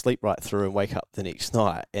then just sleep right through and wake up the next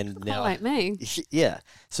night. And now, like me. Yeah.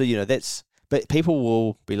 So, but people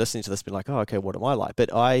will be listening to this and be like, oh, okay, what am I like?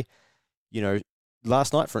 But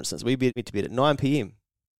last night, for instance, we went to bed at 9 p.m.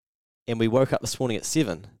 and we woke up this morning at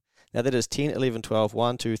 7. Now that is 10, 11, 12,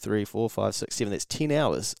 1, 2, 3, 4, 5, 6, 7. That's 10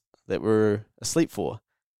 hours that we're asleep for.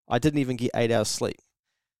 I didn't even get 8 hours sleep.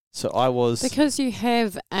 So I was... Because you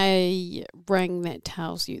have a ring that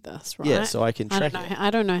tells you this, right? Yeah, so I can track it.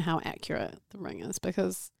 I don't know how accurate the ring is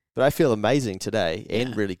because... But I feel amazing today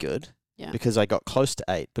and really good because I got close to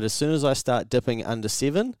 8. But as soon as I start dipping under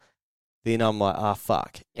 7, then I'm like,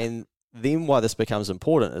 fuck. And then why this becomes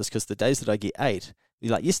important is because the days that I get 8,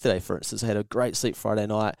 like yesterday, for instance, I had a great sleep Friday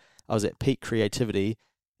night. I was at peak creativity,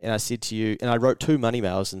 and I said to you, and I wrote 2 money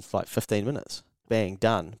mails in like 15 minutes. Bang,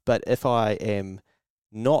 done. But if I am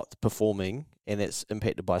not performing and it's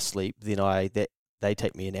impacted by sleep, then they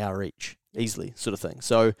take me an hour each, easily, sort of thing.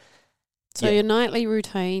 So your nightly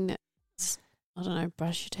routine is, I don't know,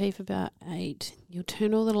 brush your teeth about 8. You'll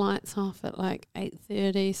turn all the lights off at like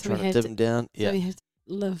 8:30. So trying to dim them down. So you have to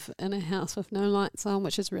live in a house with no lights on,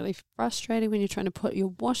 which is really frustrating when you're trying to put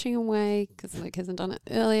your washing away because Luke hasn't done it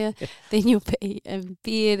earlier. Then you'll be in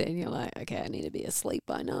bed and you're like, okay, I need to be asleep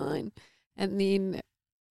by 9. And then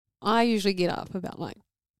I usually get up about like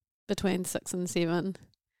between 6 and 7,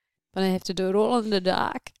 but I have to do it all in the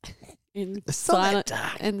dark and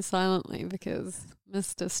silently because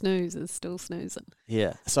Mr. Snooze is still snoozing.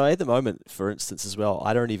 Yeah. So at the moment, for instance, as well,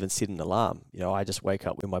 I don't even set an alarm. I just wake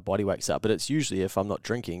up when my body wakes up. But it's usually if I'm not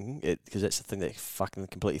drinking, because that's the thing that fucking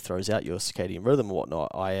completely throws out your circadian rhythm and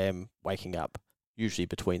whatnot. I am waking up usually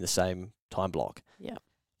between the same time block. Yeah.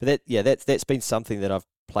 But that's been something that I've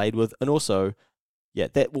played with, and also. Yeah,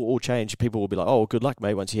 that will all change. People will be like, oh, good luck,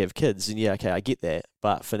 mate, once you have kids. And yeah, okay, I get that.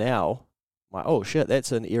 But for now, I'm like, oh, shit,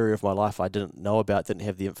 that's an area of my life I didn't know about, didn't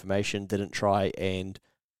have the information, didn't try and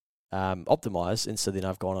optimize. And so then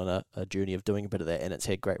I've gone on a journey of doing a bit of that, and it's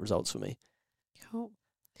had great results for me. Cool.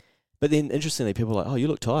 But then, interestingly, people are like, oh, you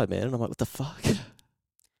look tired, man. And I'm like, what the fuck?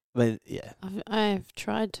 I mean, yeah. I've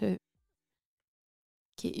tried to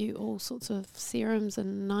get you all sorts of serums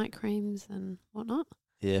and night creams and whatnot.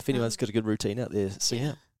 Yeah, if anyone's got a good routine out there, see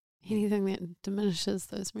out. Anything that diminishes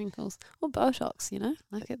those wrinkles. Or Botox,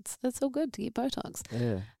 like it's all good to get Botox.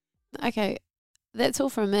 Yeah. Okay, that's all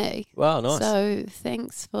from me. Wow, nice. So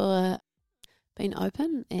thanks for being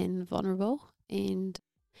open and vulnerable, and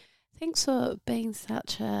thanks for being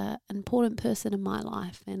such an important person in my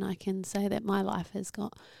life. And I can say that my life has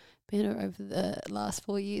got better over the last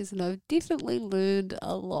 4 years, and I've definitely learned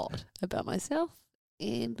a lot about myself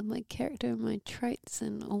and my character and my traits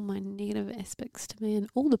and all my negative aspects to me and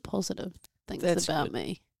all the positive things That's about good.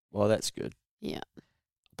 me. Well, that's good. Yeah.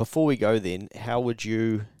 Before we go then, how would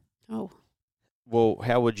you, Oh,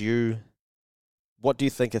 what do you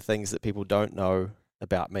think are things that people don't know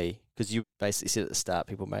about me? Because you basically said at the start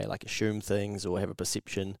people may like assume things or have a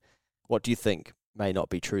perception. What do you think may not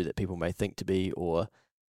be true that people may think to be, or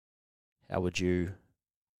how would you?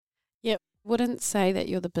 wouldn't say that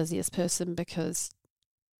you're the busiest person because,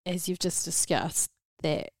 as you've just discussed,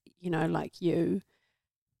 that, like you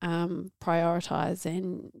prioritize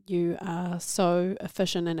and you are so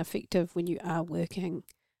efficient and effective when you are working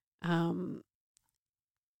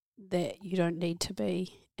that you don't need to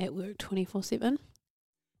be at work 24/7.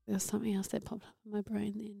 There's something else that popped up in my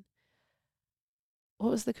brain then.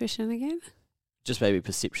 What was the question again? Just maybe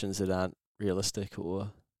perceptions that aren't realistic,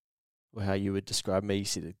 or how you would describe me. You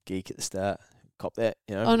said a geek at the start. Cop that,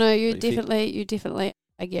 Oh no, you're What do you think? definitely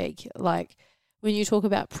a geek. Like when you talk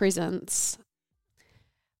about presence,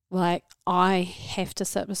 like I have to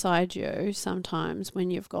sit beside you sometimes when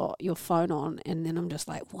you've got your phone on, and then I'm just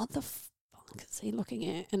like, what the fuck is he looking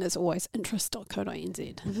at? And it's always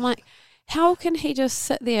interest.co.nz. I'm like, how can he just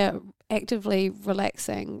sit there actively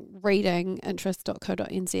relaxing, reading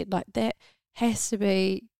interest.co.nz? Like that has to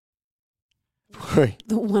be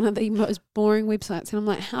one of the most boring websites. And I'm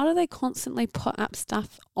like, how do they constantly put up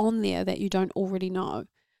stuff on there that you don't already know?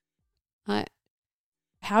 Like,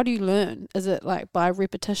 how do you learn? Is it like by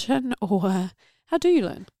repetition, or how do you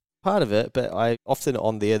learn? Part of it, but I often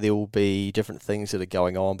on there will be different things that are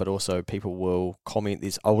going on, but also people will comment.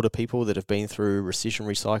 There's older people that have been through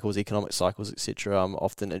recessionary cycles, economic cycles, etc. I'm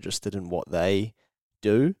often interested in what they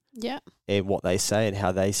do Yeah. and what they say and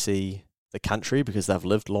how they see the country, because they've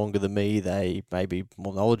lived longer than me. They may be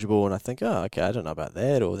more knowledgeable, and I think, oh, okay, I don't know about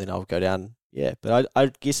that, or then I'll go down. Yeah, but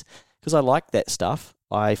I guess because I like that stuff,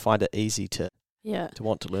 I find it easy to Yeah.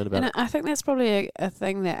 want to learn about And it. I think that's probably a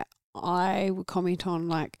thing that I would comment on.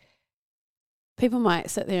 Like, people might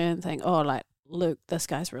sit there and think, oh, like, Luke, this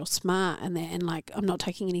guy's real smart and that, and like, I'm not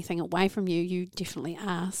taking anything away from you. You definitely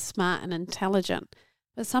are smart and intelligent.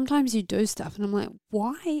 But sometimes you do stuff and I'm like,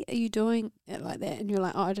 why are you doing it like that? And you're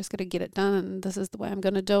like, oh, I just got to get it done and this is the way I'm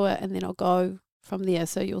going to do it. And then I'll go from there.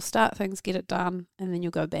 So you'll start things, get it done, and then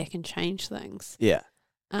you'll go back and change things. Yeah.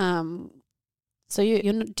 So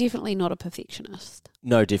you're definitely not a perfectionist.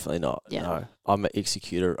 No, definitely not. Yeah. No, I'm an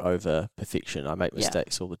executor over perfection. I make Yeah.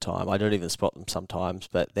 mistakes all the time. I don't even spot them sometimes,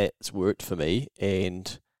 but that's worked for me.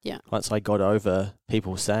 And Yeah. once I got over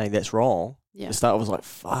people saying that's wrong, Yeah. the start was like,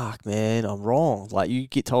 fuck, man, I'm wrong. Like you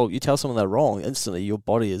tell someone they're wrong, instantly your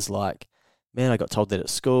body is like, man, I got told that at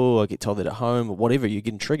school, I get told that at home, or whatever, you're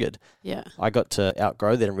getting triggered. Yeah. I got to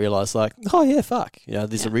outgrow that and realise like, oh yeah, fuck.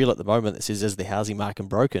 There's a Yeah. reel at the moment that says, is the housing market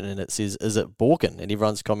broken? And it says, is it broken? And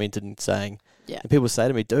everyone's commented and saying, Yeah. and people say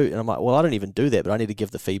to me, dude, and I'm like, well, I don't even do that, but I need to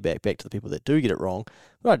give the feedback back to the people that do get it wrong.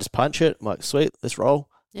 But I just punch it. I'm like, sweet, let's roll.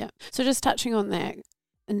 Yeah. So just touching on that,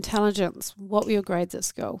 intelligence, what were your grades at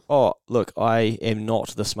school? Oh, look, I am not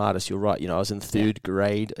the smartest. You're right. I was in third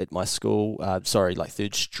grade at my school.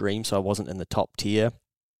 Third stream, so I wasn't in the top tier.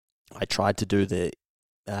 I tried to do the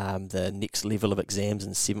next level of exams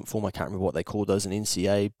in seventh form. I can't remember what they called those in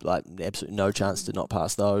NCA. Like, absolutely no chance to not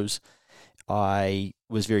pass those. I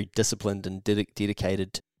was very disciplined and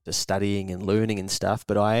dedicated to studying and learning and stuff.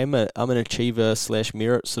 But I'm an achiever /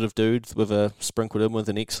 merit sort of dude with a sprinkled in with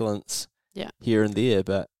an excellence. Yeah. Here and there,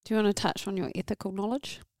 but Do you want to touch on your ethical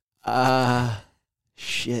knowledge?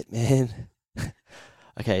 shit, man.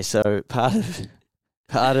 Okay, so part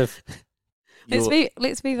of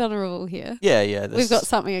Let's be vulnerable here. yeah. We've got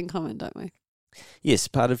something in common, don't we? Yes,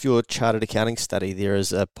 part of your chartered accounting study, there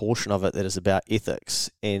is a portion of it that is about ethics,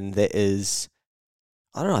 and that is,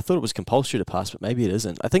 I don't know, I thought it was compulsory to pass, but maybe it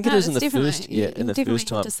isn't. I think it is in the first, in the first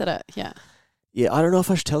time. To sit it, yeah. Yeah, I don't know if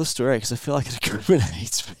I should tell the story because I feel like it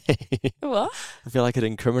incriminates me. What? I feel like it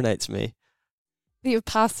incriminates me. You've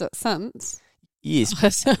passed it since. Yes,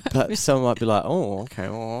 but someone might be like, oh, okay,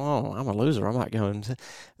 well, I'm a loser. I might go and...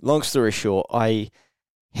 Long story short, I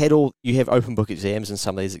you have open book exams in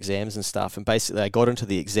some of these exams and stuff, and basically I got into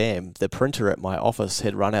the exam, the printer at my office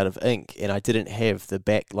had run out of ink, and I didn't have the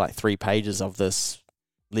back 3 pages of this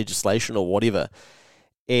legislation or whatever.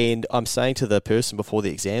 And I'm saying to the person before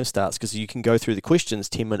the exam starts, because you can go through the questions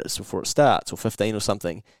 10 minutes before it starts, or 15 or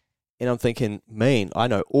something, and I'm thinking, man, I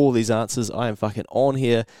know all these answers, I am fucking on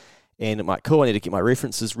here, and I'm like, cool, I need to get my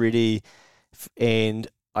references ready, and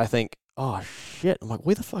I think, oh shit, I'm like,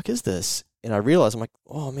 where the fuck is this? And I realize, I'm like,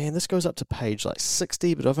 oh man, this goes up to page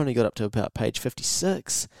 60, but I've only got up to about page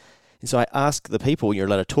 56. And so I ask the people, you're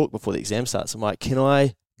allowed to talk before the exam starts, I'm like, can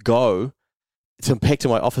I go back to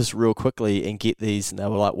my office real quickly and get these? And they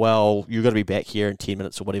were like, well, you've got to be back here in 10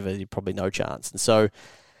 minutes or whatever, you're probably no chance. And so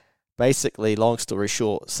basically, long story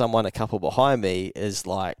short, a couple behind me is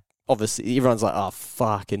like, obviously everyone's like, oh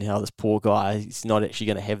fucking hell, this poor guy, he's not actually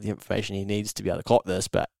going to have the information he needs to be able to clock this.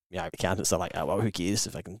 But accountants are like, oh well, who cares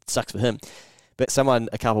if I can, sucks for him. But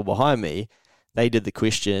a couple behind me, they did the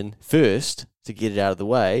question first to get it out of the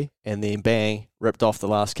way, and then bang, ripped off the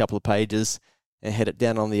last couple of pages and had it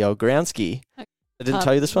down on the old ground ski. I didn't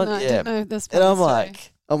tell you this one? No, yeah. I didn't know this And I'm story.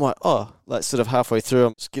 like, oh, sort of halfway through,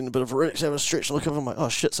 I'm just getting a bit of a relax, having a stretch, look over, I'm like, oh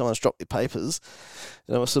shit, someone's dropped their papers.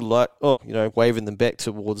 And I was sort of like, waving them back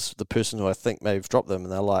towards the person who I think may have dropped them,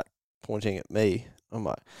 and they're like pointing at me. I'm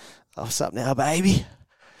like, oh, what's up now, baby?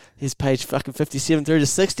 Here's page fucking 57 through to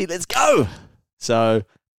 60, let's go! So,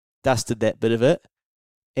 dusted that bit of it,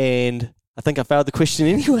 and I think I failed the question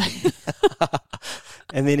anyway.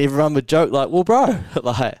 And then everyone would joke like, well, bro,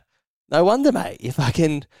 no wonder, mate, you're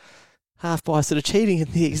fucking half by sort of cheating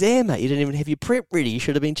in the exam, mate. You didn't even have your prep ready. You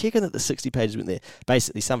should have been checking that the 60 pages went there.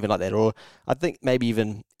 Basically, something like that. Or I think maybe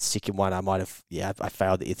even second one, I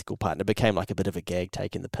failed the ethical part. And it became like a bit of a gag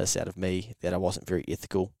taking the piss out of me that I wasn't very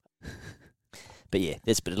ethical. But yeah,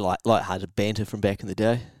 that's a bit of light-hearted banter from back in the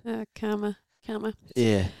day. Karma.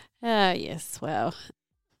 Yeah. Yes, well,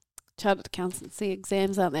 chartered accountancy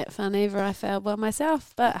exams aren't that fun either. I failed one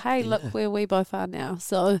myself. But hey, look where we both are now.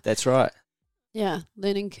 So That's right. yeah,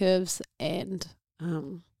 learning curves and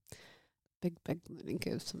big learning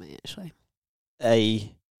curves for me, actually.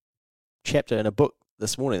 A chapter in a book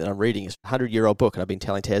this morning that I'm reading is a 100-year-old book, and I've been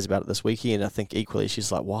telling Tazz about it this weekend. I think equally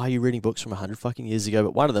she's like, why are you reading books from 100 fucking years ago?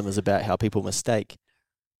 But one of them is about how people mistake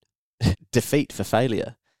defeat for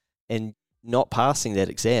failure, and not passing that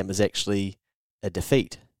exam is actually a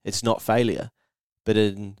defeat. It's not failure. But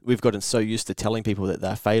we've gotten so used to telling people that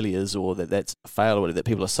they're failures or that that's a fail or whatever, that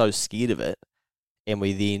people are so scared of it, and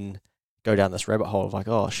we then go down this rabbit hole of like,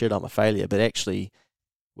 oh shit, I'm a failure. But actually,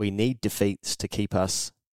 we need defeats to keep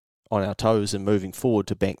us on our toes and moving forward,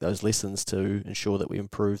 to bank those lessons to ensure that we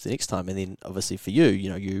improve the next time. And then obviously for you,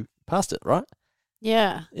 you passed it, right?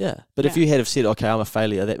 Yeah. Yeah. But if you had have said, okay, I'm a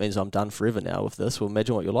failure, that means I'm done forever now with this, well,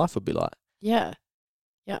 imagine what your life would be like. Yeah.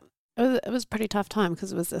 Yeah. It was a pretty tough time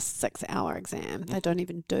because it was a 6-hour exam. They don't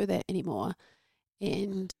even do that anymore.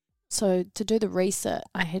 And so to do the research,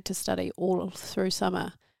 I had to study all through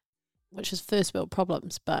summer, which is first world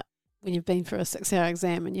problems. But when you've been through a 6-hour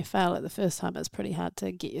exam and you fail it the first time, it's pretty hard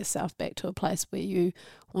to get yourself back to a place where you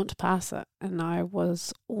want to pass it. And I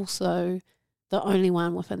was also the only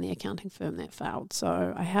one within the accounting firm that failed.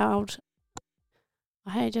 So I held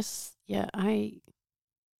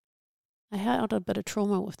a bit of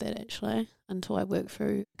trauma with that, actually, until I worked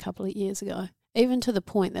through a couple of years ago. Even to the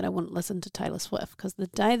point that I wouldn't listen to Taylor Swift, because the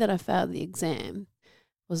day that I failed the exam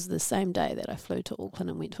was the same day that I flew to Auckland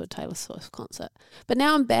and went to a Taylor Swift concert. But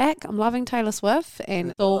now I'm back. I'm loving Taylor Swift,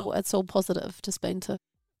 and it's all positive. Just been to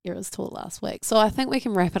Eras Tour last week. So I think we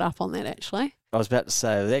can wrap it up on that, actually. I was about to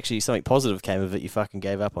say, actually something positive came of it. You fucking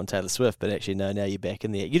gave up on Taylor Swift, but actually, no, now you're back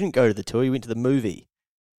in there. You didn't go to the tour, you went to the movie.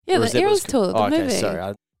 Yeah, the Eras Tour, the movie. Okay,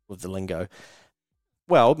 sorry, with the lingo.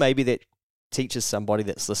 Well, maybe that teaches somebody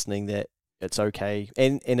that's listening that it's okay.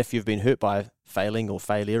 And if you've been hurt by failing or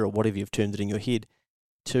failure or whatever you've termed it in your head,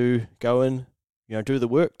 to go and do the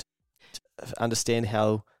work to understand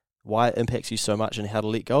why it impacts you so much and how to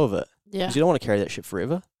let go of it. Yeah. Because you don't want to carry that shit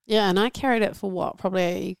forever. Yeah, and I carried it for what?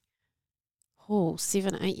 Probably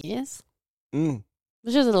 7-8 years. Which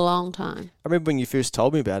is a long time. I remember when you first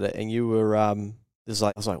told me about it, and you were I was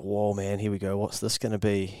like, whoa, man, here we go. What's this going to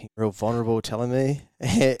be? Real vulnerable telling me.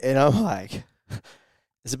 And I'm like,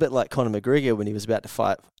 it's a bit like Conor McGregor when he was about to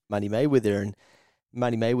fight Money Mayweather, and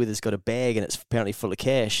Money Mayweather's got a bag and it's apparently full of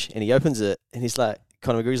cash, and he opens it and he's like,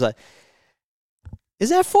 Conor McGregor's like, is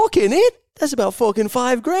that fucking it? That's about fucking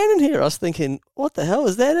 $5,000 in here. I was thinking, what the hell,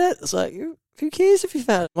 is that it? It's like, who cares if you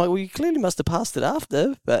found it? I'm like, well, you clearly must have passed it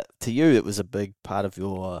after, but to you it was a big part of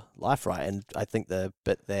your life, right? And I think the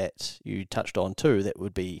bit that you touched on too that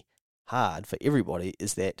would be hard for everybody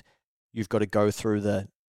is that you've got to go through the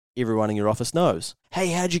everyone in your office knows. Hey,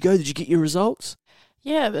 how'd you go? Did you get your results?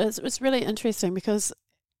 Yeah, but it's really interesting because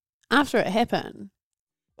after it happened,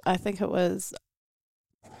 I think it was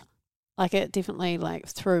like it definitely like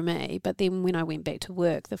threw me. But then when I went back to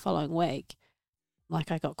work the following week,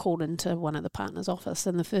 like I got called into one of the partners' office,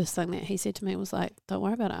 and the first thing that he said to me was like, "Don't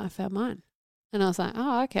worry about it, I found mine." And I was like,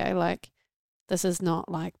 "Oh, okay." Like this is not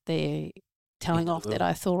like the telling off that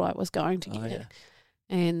I thought I was going to get. Oh, yeah.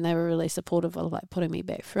 And they were really supportive of like putting me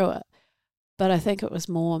back through it. But I think it was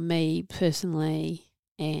more me personally,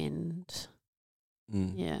 and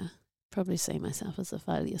yeah, probably see myself as a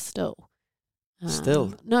failure still.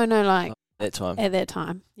 Still? No, like That time. at that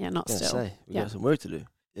time. Yeah, not I was still. gonna say, we've Yeah. got some work to do.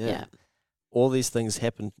 Yeah. Yeah. All these things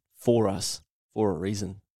happen for us for a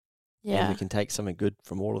reason. And Yeah. we can take something good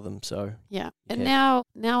from all of them. So Yeah. And Okay. now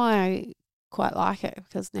I quite like it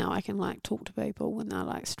because now I can like talk to people when they're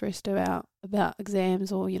like stressed about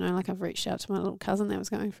exams, or, you know, like I've reached out to my little cousin that was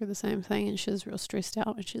going through the same thing, and she was real stressed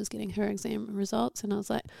out when she was getting her exam results, and I was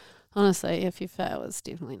like, honestly, if you fail, it's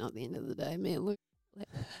definitely not the end of the day. Me and Luke, like,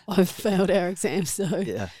 I've failed our exams, so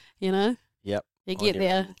yeah. you know, Yep. you On get your-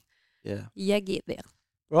 there, Yeah. you get there.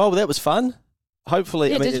 Well, that was fun. Hopefully,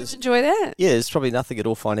 Yeah, I mean, did you enjoy that? yeah, there's probably nothing at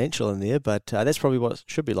all financial in there, but that's probably what it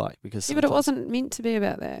should be like. Because Yeah, but it sometimes- wasn't meant to be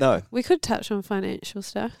about that. No. We could touch on financial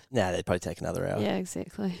stuff. Nah, they'd probably take another hour. Yeah,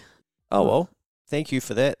 exactly. Oh, well, thank you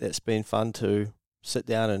for that. That's been fun to sit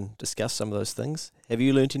down and discuss some of those things. Have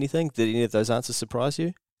you learnt anything? Did any of those answers surprise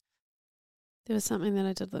you? There was something that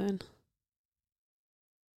I did learn.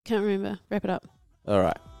 Can't remember. Wrap it up. All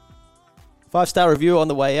right. 5-star review on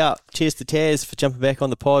the way out. Cheers to Tazz for jumping back on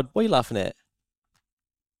the pod. What are you laughing at?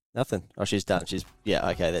 Nothing. Oh, she's done. Yeah,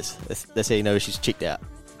 okay. That's how you know she's checked out.